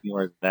need much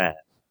more than that.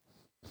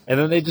 And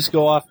then they just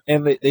go off,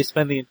 and they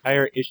spend the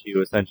entire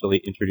issue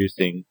essentially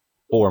introducing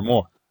 4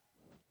 more.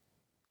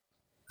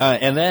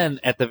 And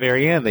then, at the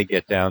very end, they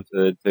get down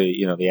to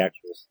the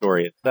actual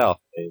story itself.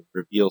 They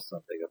reveal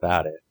something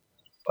about it.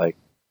 Like,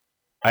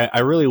 I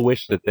really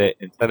wish that they,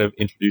 instead of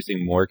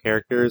introducing more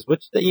characters,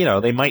 which,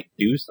 they might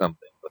do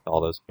something with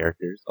all those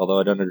characters, although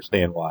I don't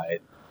understand why you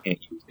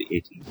can't use the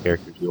 18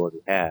 characters you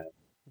already have.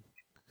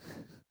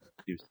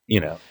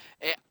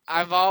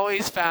 I've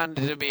always found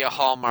it to be a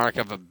hallmark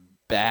of a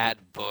bad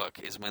book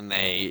is when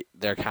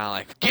they're kind of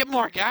like, get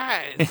more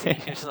guys!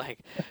 It's like,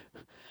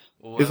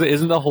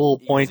 isn't the whole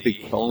point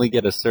to only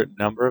get a certain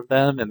number of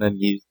them and then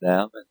use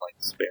them and, like,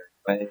 spare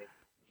away?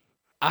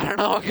 I don't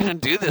know what we're gonna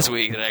do this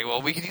week. They're like,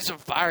 well, we could use some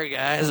fire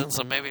guys and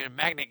some maybe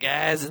magnet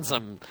guys and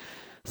some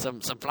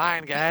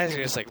flying guys.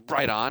 You're just like,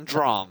 right on,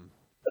 draw 'em.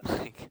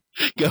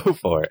 Go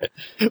for it.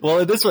 Well,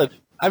 in this one,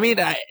 I mean,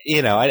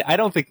 I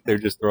don't think they're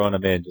just throwing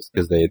them in just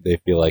because they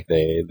feel like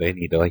they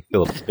need to, like,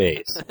 fill up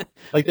space.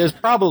 Like, there's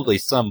probably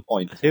some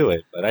point to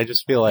it, but I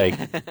just feel like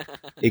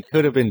it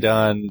could have been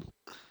done,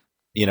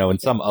 in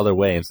some other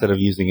way instead of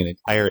using an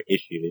entire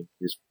issue.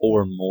 There's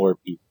 4 more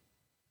people.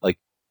 Like,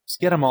 just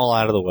get them all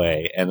out of the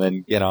way and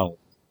then get on with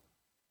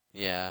it.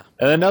 Yeah.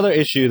 And another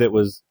issue that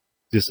was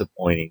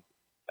disappointing,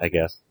 I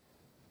guess,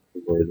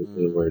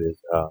 the word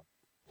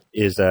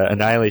is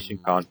Annihilation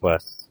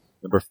Conquest,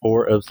 number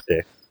 4 of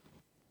 6.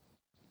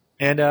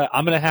 And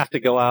I'm going to have to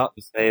go out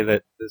and say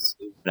that this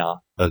is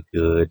not a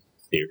good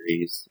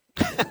series.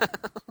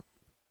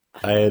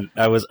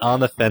 I was on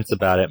the fence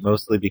about it,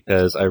 mostly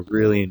because I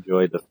really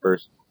enjoyed the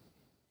first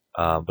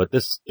one. But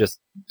this just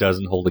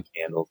doesn't hold a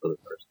candle to the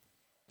first one.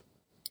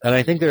 And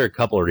I think there are a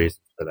couple of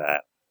reasons for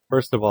that.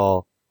 First of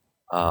all,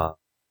 the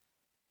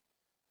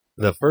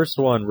first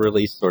one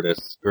really sort of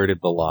skirted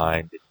the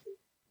line between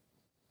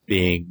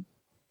being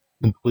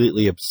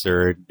completely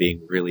absurd,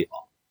 being really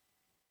awful.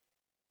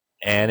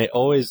 And it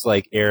always,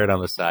 like, aired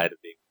on the side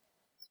of being,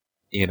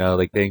 you know,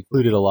 like, they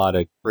included a lot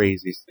of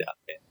crazy stuff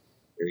in it.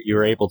 You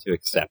were able to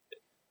accept it.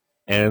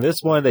 And in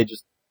this one, they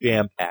just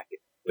jam-pack it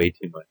way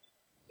too much.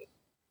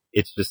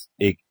 It's just,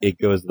 it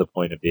goes to the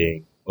point of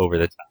being over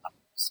the top.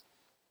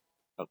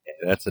 Okay,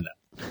 that's enough.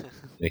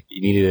 Like,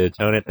 you needed to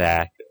tone it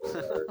back,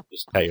 or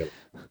just cut your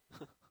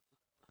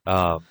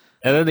And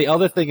then the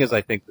other thing is,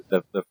 I think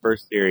that the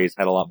first series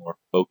had a lot more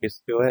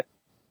focus to it.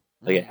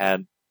 Like, it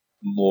had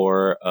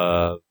more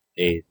of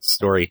a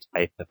story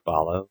type to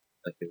follow.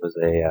 Like, it was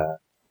a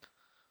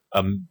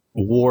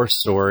war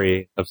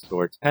story of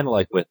sorts, kind of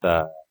like with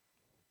Sinestro.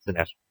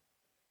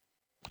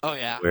 Oh,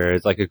 yeah. Where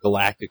it's like a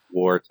galactic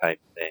war type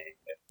thing.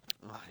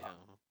 Oh, yeah.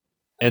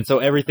 And so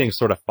everything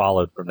sort of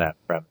followed from that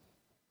premise.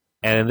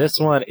 And in this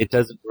one, it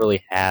doesn't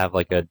really have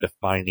like a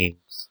defining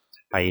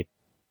type,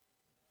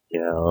 you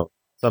know,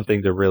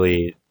 something to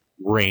really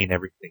rein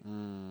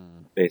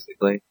everything,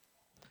 basically.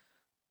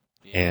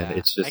 Yeah. And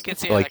it's just I can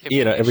see like,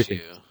 you know, everything.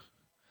 Issue,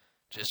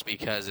 just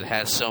because it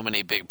has so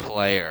many big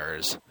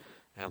players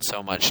and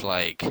so much,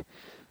 like,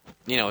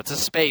 you know, it's a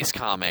space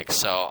comic,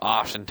 so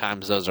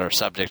oftentimes those are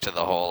subject to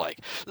the whole, like,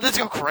 let's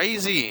go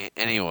crazy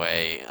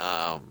anyway.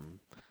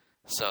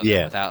 So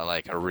without,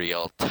 like, a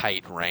real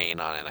tight rein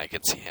on it, I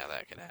could see how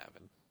that could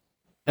happen.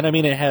 And I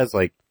mean, it has,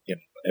 like, you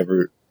know,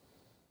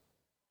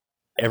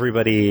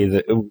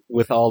 everybody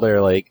with all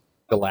their, like,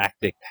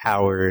 galactic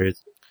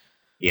powers,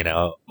 you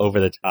know, over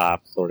the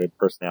top sort of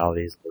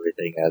personalities and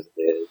everything as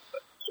it is.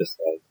 But it's just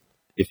like,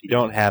 if you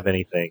don't have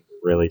anything to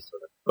really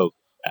sort of focus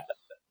at,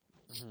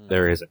 then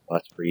there isn't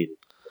much for you to do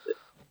with it.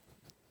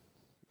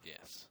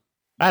 Yes.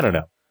 I don't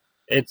know.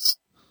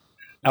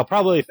 I'll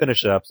probably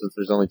finish it up since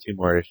there's only 2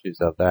 more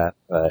issues of that,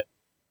 but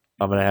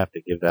I'm going to have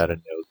to give that a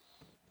note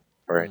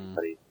for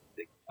anybody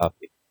thinking about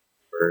it,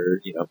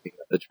 or, you know, picking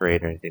up the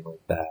trade or anything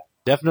like that.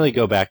 Definitely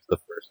go back to the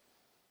first.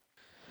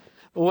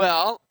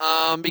 Well,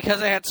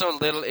 because I had so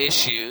little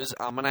issues,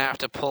 I'm going to have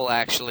to pull,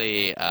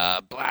 actually,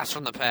 Blast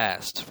from the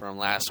Past from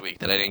last week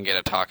that I didn't get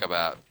to talk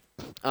about.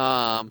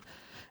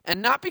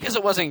 And not because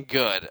it wasn't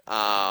good.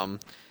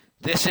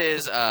 This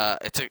is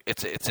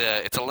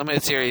it's a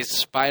limited series,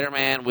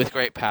 Spider-Man with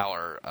Great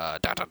Power. ...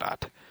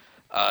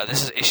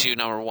 This is issue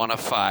number 1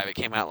 of 5. It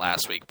came out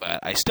last week, but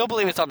I still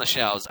believe it's on the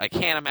shelves. I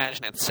can't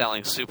imagine it's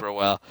selling super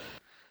well.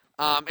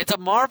 It's a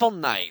Marvel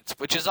Knights,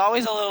 which is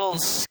always a little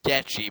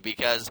sketchy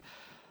because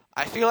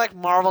I feel like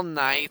Marvel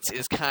Knights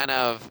is kind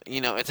of,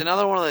 you know, it's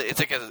another one of the,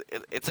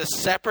 it's a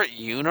separate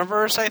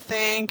universe, I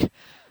think.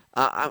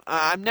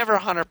 I'm never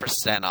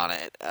 100% on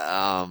it.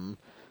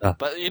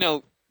 But, you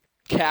know,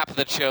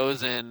 Captain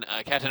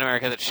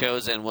America the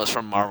Chosen was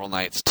from Marvel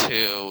Knights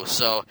too,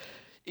 so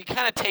it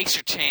kind of takes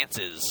your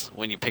chances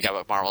when you pick up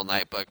a Marvel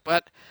Knight book.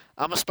 But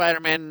I'm a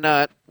Spider-Man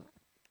nut,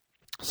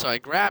 so I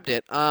grabbed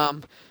it.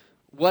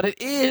 What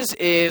it is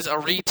a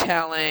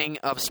retelling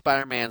of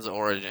Spider-Man's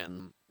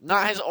origin.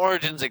 Not his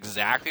origins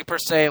exactly per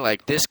se.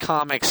 Like, this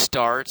comic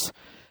starts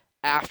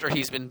after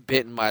he's been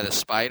bitten by the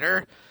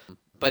spider,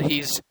 but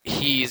he's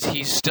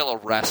still a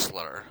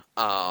wrestler.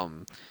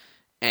 And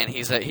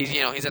he's at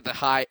the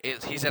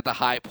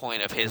high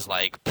point of his,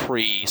 like,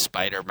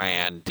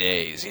 pre-Spider-Man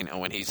days. You know,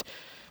 when he's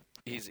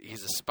a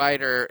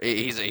spider,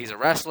 he's a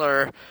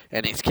wrestler,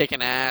 and he's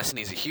kicking ass, and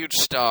he's a huge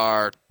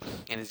star,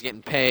 and he's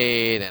getting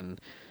paid,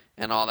 and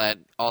all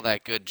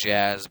that good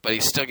jazz. But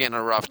he's still getting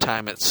a rough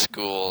time at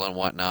school and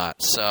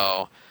whatnot.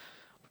 So,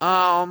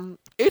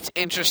 it's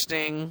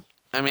interesting.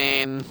 I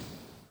mean,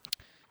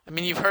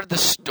 you've heard the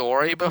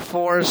story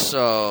before,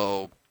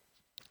 so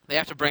they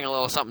have to bring a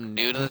little something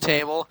new to the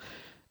table.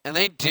 And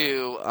they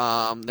do.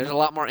 There's a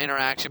lot more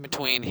interaction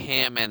between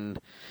him and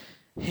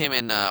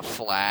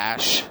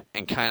Flash,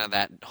 and kind of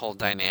that whole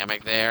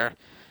dynamic there.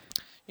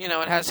 You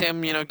know, it has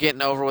him, you know,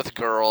 getting over with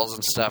girls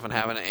and stuff and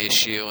having an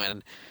issue,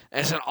 and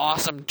it's an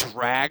awesome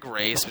drag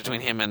race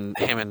between him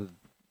and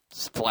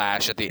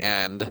Flash at the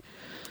end,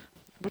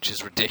 which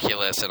is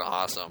ridiculous and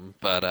awesome.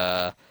 But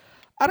I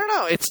don't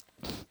know.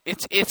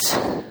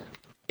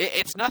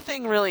 It's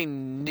nothing really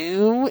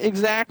new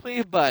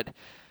exactly, but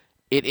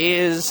it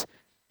is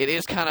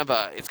kind of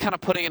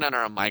putting it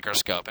under a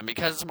microscope. And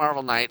because it's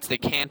Marvel Knights, they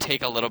can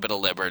take a little bit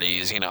of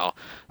liberties, you know.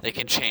 They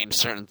can change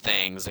certain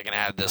things. They can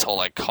add this whole,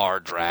 like,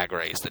 car drag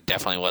race that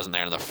definitely wasn't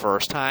there the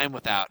first time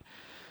without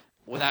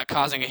without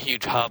causing a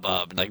huge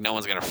hubbub. Like, no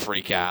one's going to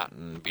freak out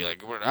and be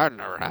like, that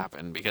never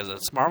happened, because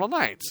it's Marvel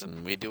Knights,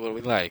 and we do what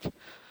we like.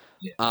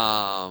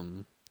 Yeah.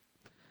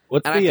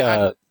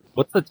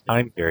 What's the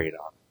time period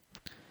on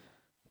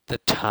the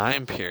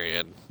time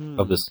period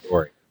of the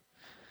story?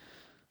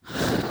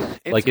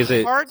 It's like, is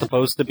it hard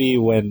supposed to be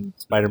when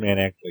Spider-Man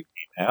actually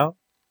came out?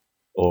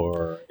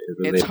 Or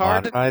it's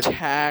hard to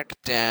tack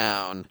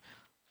down.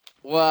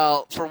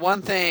 Well, for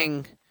one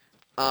thing,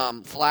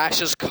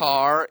 Flash's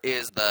car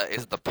is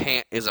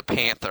a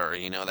panther.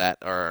 You know that,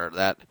 or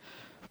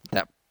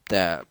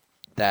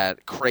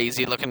that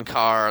crazy looking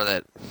car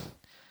that,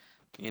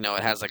 you know,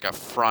 it has like a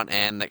front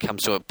end that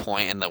comes to a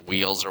point and the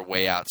wheels are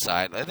way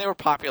outside. They were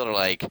popular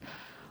like,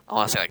 I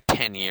want to say like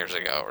 10 years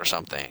ago or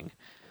something.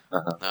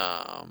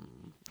 Uh-huh.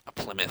 A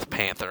Plymouth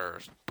Panther,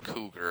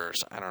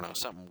 Cougars, I don't know,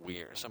 something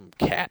weird, some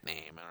cat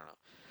name, I don't know.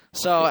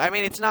 So, I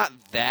mean, it's not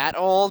that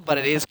old, but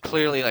it is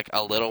clearly like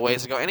a little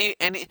ways ago.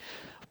 Peter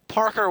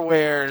Parker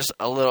wears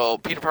a little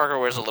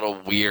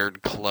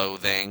weird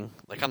clothing.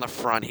 Like on the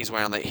front, he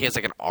has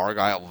like an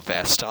Argyle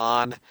vest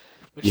on,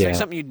 which is like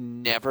something you'd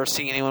never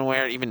see anyone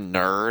wear, even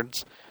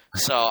nerds.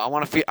 So I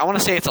want to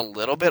say it's a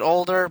little bit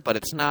older, but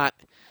it's not.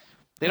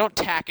 They don't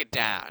tack it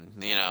down,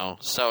 you know.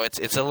 So it's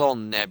a little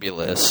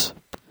nebulous.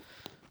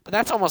 But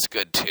that's almost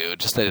good too,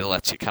 just that it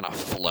lets you kind of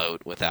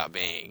float without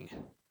being.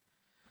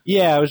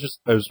 Yeah, I was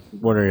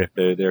wondering if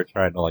they're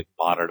trying to like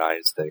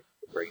modernize things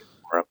to bring it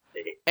more up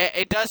to date.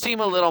 It does seem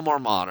a little more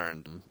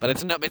modern, but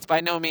it's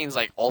by no means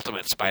like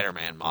Ultimate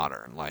Spider-Man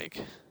modern. Like,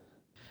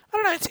 I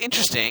don't know, it's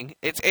interesting.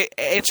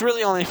 It's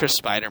really only for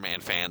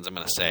Spider-Man fans. I'm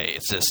gonna say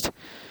it's just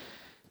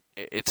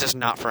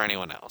not for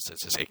anyone else.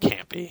 It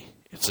can't be.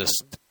 It's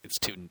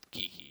too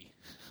geeky.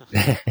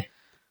 I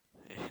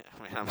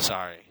mean, I'm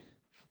sorry.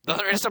 Though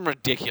there is some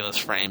ridiculous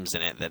frames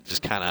in it that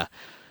just kind of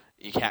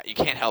you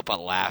can't help but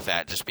laugh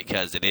at, just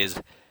because it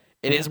is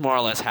more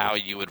or less how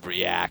you would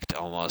react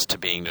almost to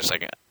being just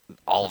like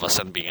all of a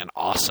sudden being an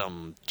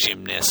awesome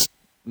gymnast,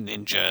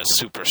 ninja,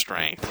 super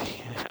strength.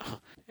 You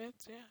know?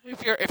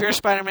 If you're a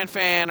Spider-Man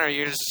fan or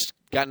you just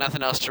got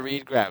nothing else to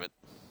read, grab it.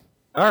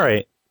 All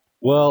right.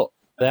 Well,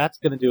 that's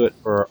going to do it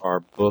for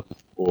our book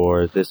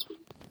for this week.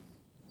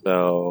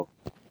 So,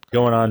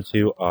 going on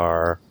to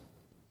our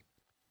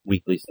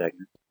weekly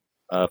segment.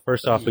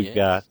 First off, we've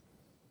got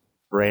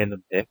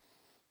random pick.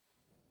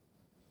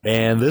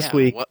 And this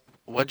week...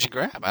 What'd you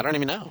grab? I don't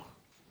even know.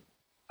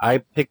 I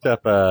picked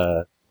up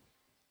a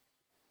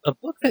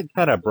book that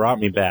kind of brought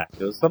me back.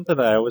 It was something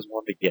that I always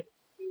wanted to get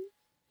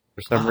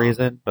for some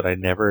reason, but I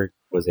never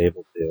was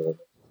able to.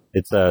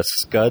 It's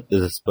Scud the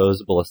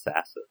Disposable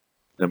Assassin,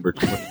 number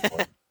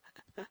 21.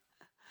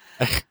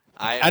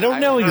 I don't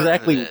know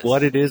exactly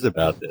what it is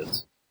about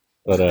this,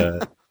 but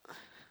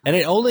and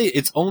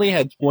it's only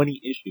had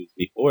 20 issues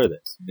before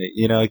this.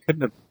 You know, it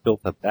couldn't have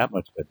built up that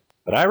much,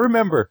 but I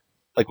remember,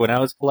 like, when I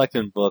was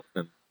collecting books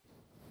and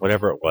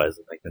whatever it was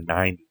in like the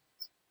 90s,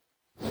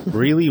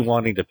 really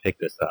wanting to pick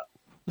this up.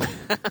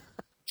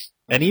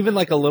 And even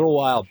like a little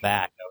while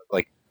back, I was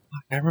like,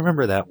 I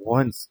remember that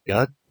one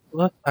Scud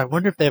book. I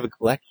wonder if they have a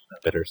collection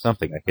of it or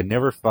something. I could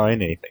never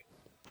find anything.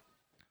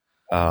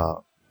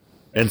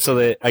 And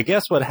so I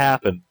guess what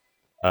happened,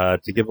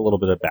 to give a little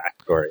bit of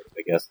backstory,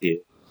 I guess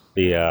the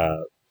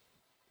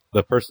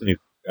person who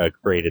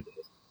created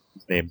this,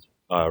 his name's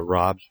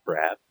Rob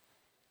Strabb.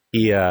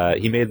 He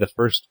made the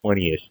first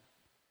 20 issues,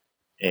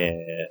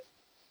 and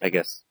I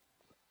guess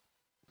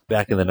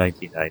back in the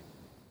 1990s.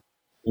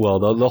 Well,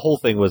 the whole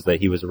thing was that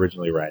he was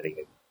originally writing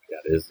it. He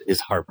got his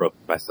heart broken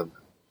by some,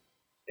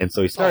 and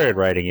so he started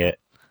writing it.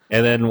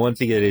 And then once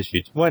he got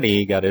issue 20,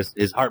 he got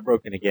his heart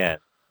broken again,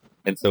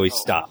 and so he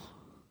stopped,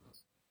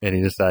 and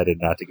he decided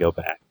not to go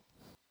back.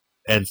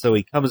 And so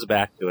he comes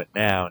back to it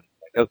now, and he's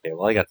like, okay,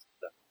 well, I got some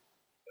stuff.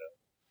 So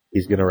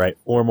he's going to write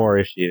 4 more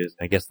issues,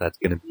 and I guess that's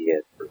going to be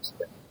it for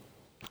Spin.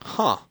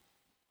 Huh.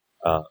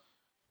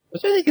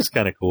 Which I think is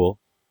kind of cool.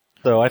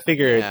 So I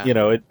figure, you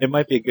know, it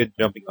might be a good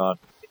jumping on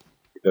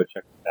to go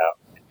check it out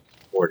and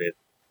support it.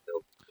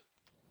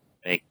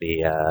 Make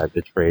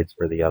the trades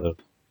for the others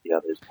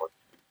more,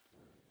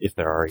 if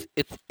there are.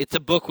 It's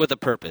a book with a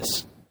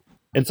purpose.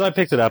 And so I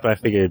picked it up, and I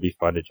figured it'd be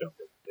fun to jump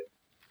into.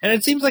 And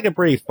it seems like a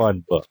pretty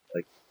fun book.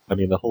 Like, I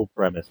mean, the whole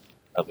premise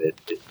of it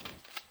is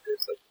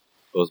there's like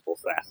disposable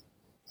assassins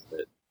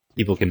that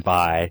people can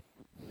buy,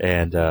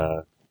 and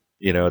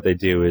you know what they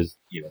do is,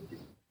 you know,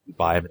 you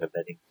buy them in a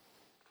vending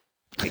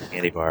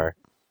candy bar,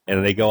 and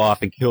then they go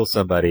off and kill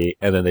somebody,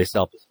 and then they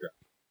self-destruct.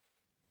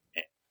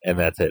 And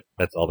that's it.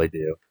 That's all they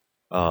do.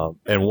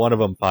 And one of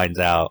them finds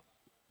out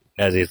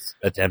as it's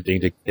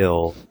attempting to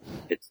kill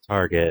its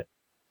target,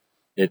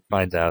 it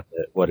finds out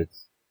that what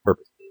its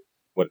purpose is,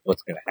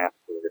 what's going to happen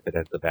to it if it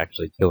ends up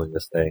actually killing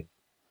this thing.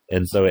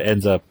 And so it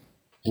ends up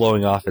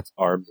blowing off its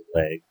arms and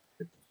legs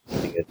and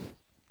putting it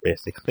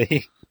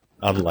basically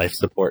on life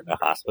support in a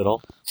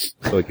hospital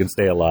so it can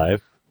stay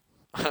alive.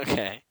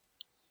 Okay.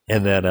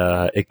 And then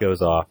it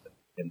goes off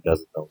and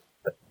does its own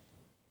thing.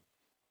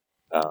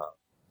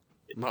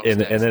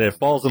 And then it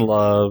falls in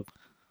love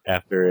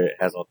after it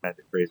has all kinds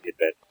of crazy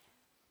adventures.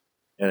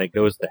 and it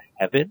goes to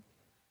heaven,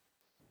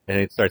 and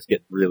it starts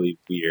getting really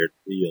weird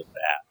real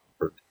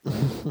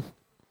fast,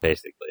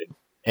 basically.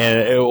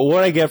 And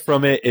what I get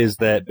from it is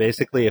that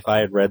basically if I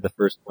had read the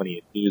first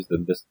 20 issues,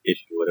 then this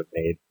issue would have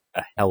made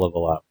a hell of a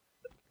lot.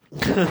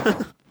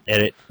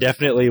 And it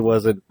definitely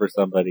wasn't for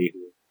somebody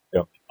who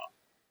jumped off.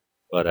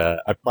 But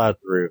I plowed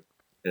through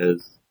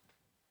because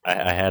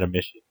I had a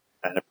mission,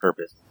 I had a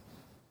purpose.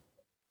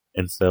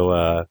 And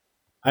so,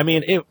 I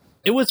mean,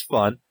 it was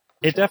fun.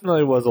 It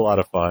definitely was a lot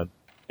of fun.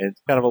 And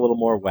it's kind of a little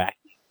more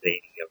wacky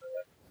zany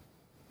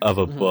of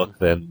a book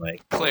than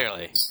like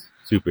clearly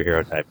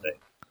superhero type thing.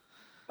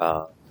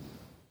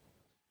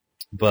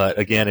 But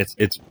again,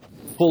 it's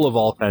full of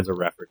all kinds of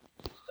references.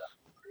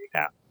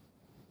 Yeah.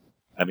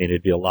 I mean,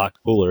 it'd be a lot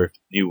cooler if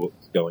you knew what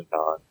was going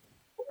on.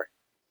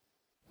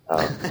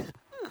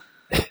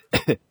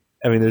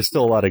 I mean, there's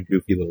still a lot of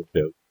goofy little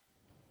jokes.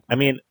 I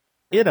mean,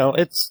 you know,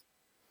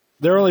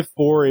 there are only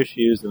 4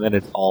 issues, and then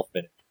it's all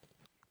finished.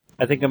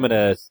 I think I'm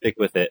gonna stick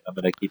with it. I'm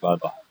gonna keep on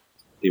buying,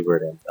 see where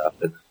it ends up.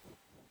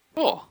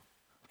 Cool.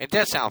 It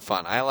does sound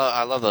fun. I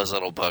love those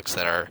little books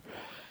that are.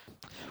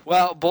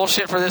 Well,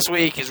 bullshit for this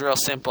week is real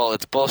simple.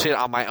 It's bullshit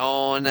on my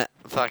own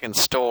fucking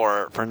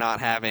store for not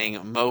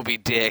having Moby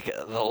Dick,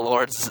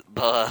 Lords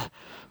of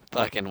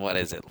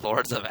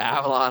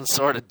Avalon,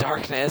 Sword of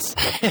Darkness,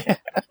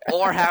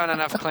 or having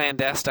enough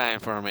clandestine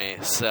for me.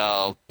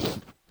 So,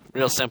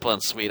 real simple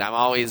and sweet. I'm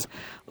always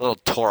a little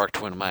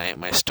torqued when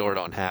my store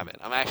don't have it.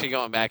 I'm actually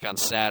going back on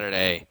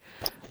Saturday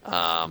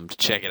to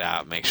check it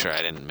out, make sure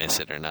I didn't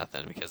miss it or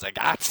nothing, because I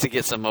got to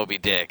get some Moby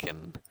Dick,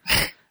 and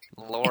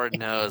Lord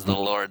knows the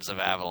Lords of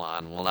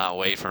Avalon will not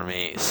wait for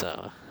me.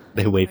 So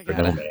they wait for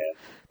no man.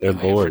 They're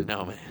Lord.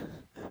 No man.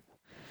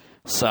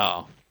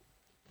 So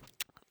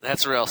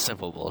that's real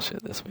simple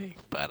bullshit this week,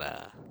 but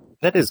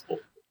that is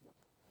bullshit.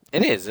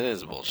 It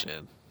is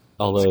bullshit.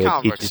 Although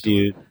it teaches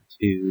you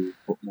to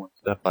put more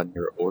stuff on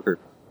your order.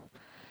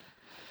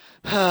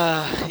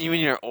 You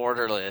mean your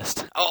order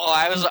list? Oh,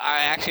 I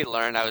actually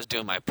learned I was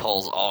doing my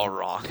polls all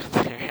wrong,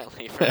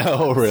 apparently.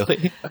 Oh,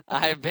 really?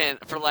 I've been,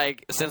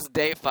 since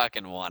day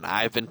fucking 1,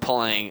 I've been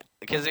pulling,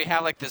 because they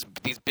have like these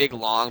big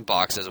long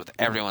boxes with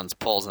everyone's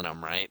polls in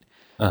them, right?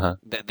 Uh-huh.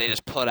 That they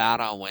just put out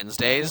on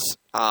Wednesdays.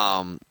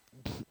 So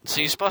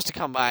you're supposed to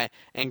come by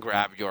and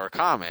grab your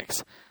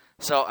comics.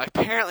 So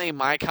apparently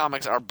my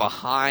comics are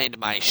behind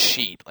my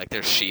sheet. Like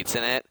there's sheets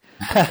in it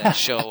that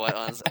show what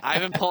ones.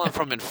 I've been pulling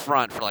from in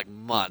front for like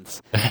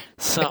months.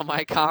 So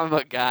my comic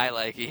book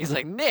guy, he's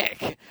like,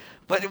 Nick,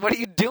 what are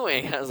you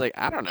doing? I was like,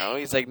 I don't know.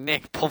 He's like,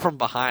 Nick, pull from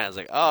behind. I was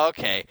like, oh,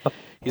 okay.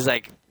 He's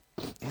like,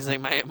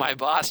 my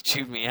boss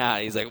chewed me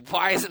out. He's like,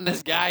 why isn't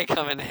this guy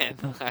coming in?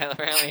 I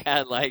apparently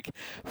had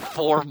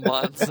 4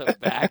 months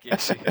of back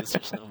issues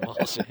or some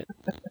bullshit.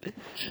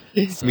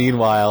 So,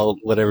 meanwhile,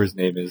 whatever his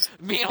name is.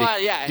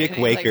 Dick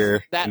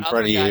Waker that in other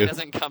front of guy you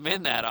doesn't come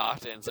in that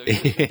often, so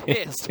he was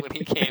pissed when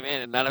he came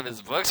in and none of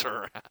his books were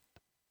around.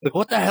 Like,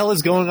 what the hell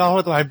is going on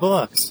with my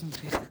books?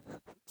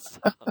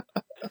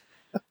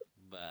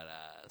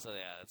 So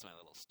yeah, that's my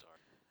little story.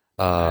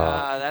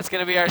 That's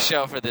gonna be our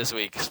show for this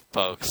week,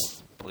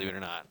 folks. Believe it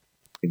or not.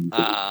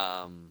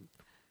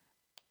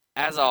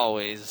 As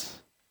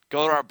always,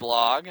 go to our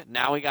blog.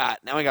 Now we got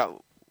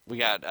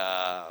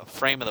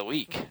frame of the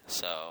week.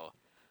 So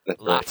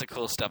lots of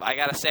cool stuff. I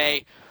gotta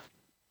say,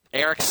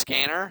 Eric's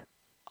scanner,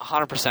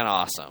 100%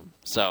 awesome.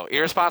 So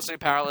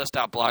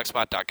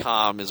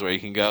irresponsiblypowerless.blogspot.com is where you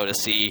can go to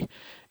see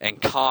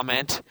and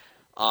comment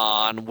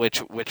on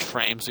which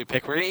frames we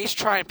pick. We're gonna each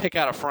try and pick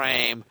out a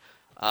frame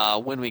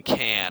when we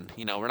can.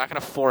 You know, we're not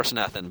gonna force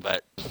nothing,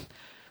 but.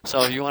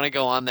 So if you want to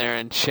go on there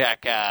and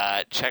check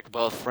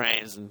both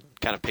frames and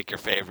kind of pick your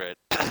favorite,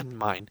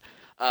 mine,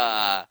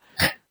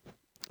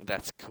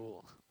 that's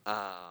cool.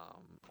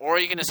 Or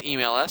you can just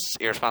email us,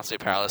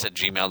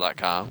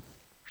 irresponsiblypowerless@gmail.com.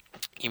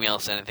 Email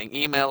us anything.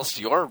 Email us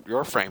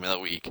your frame of the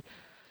week.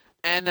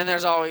 And then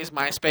there's always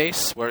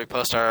MySpace, where we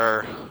post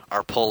our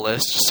pull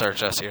list. Just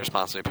search us,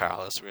 Irresponsibly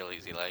Powerless, real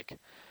easy like.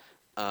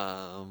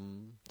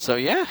 So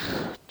yeah,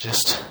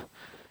 just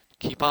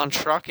keep on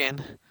trucking.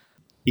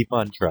 Keep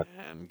on trucking.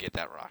 And get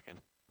that rocking.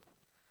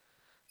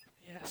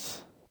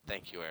 Yes.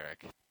 Thank you,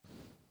 Eric.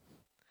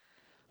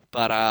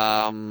 But,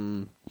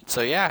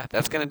 so yeah,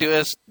 that's going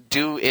to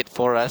do it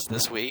for us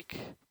this week.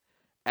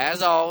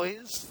 As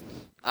always,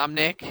 I'm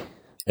Nick.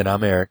 And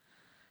I'm Eric.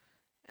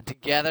 And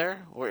together,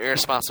 we're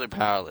Irresponsibly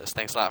Powerless.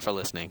 Thanks a lot for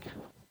listening.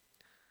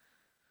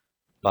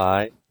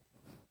 Bye.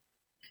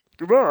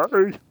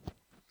 Goodbye.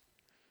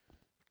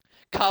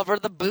 Cover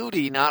the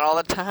booty, not all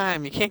the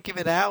time. You can't give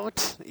it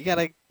out. You got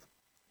to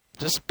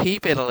just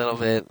peep it a little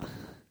bit.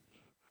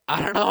 I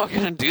don't know what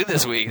we're going to do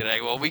this week. They're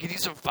like, well, we could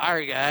use some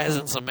fire guys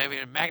and some maybe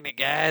magnet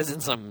guys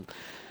and some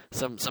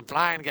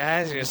flying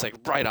guys. You're just like,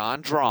 right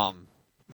on, draw 'em.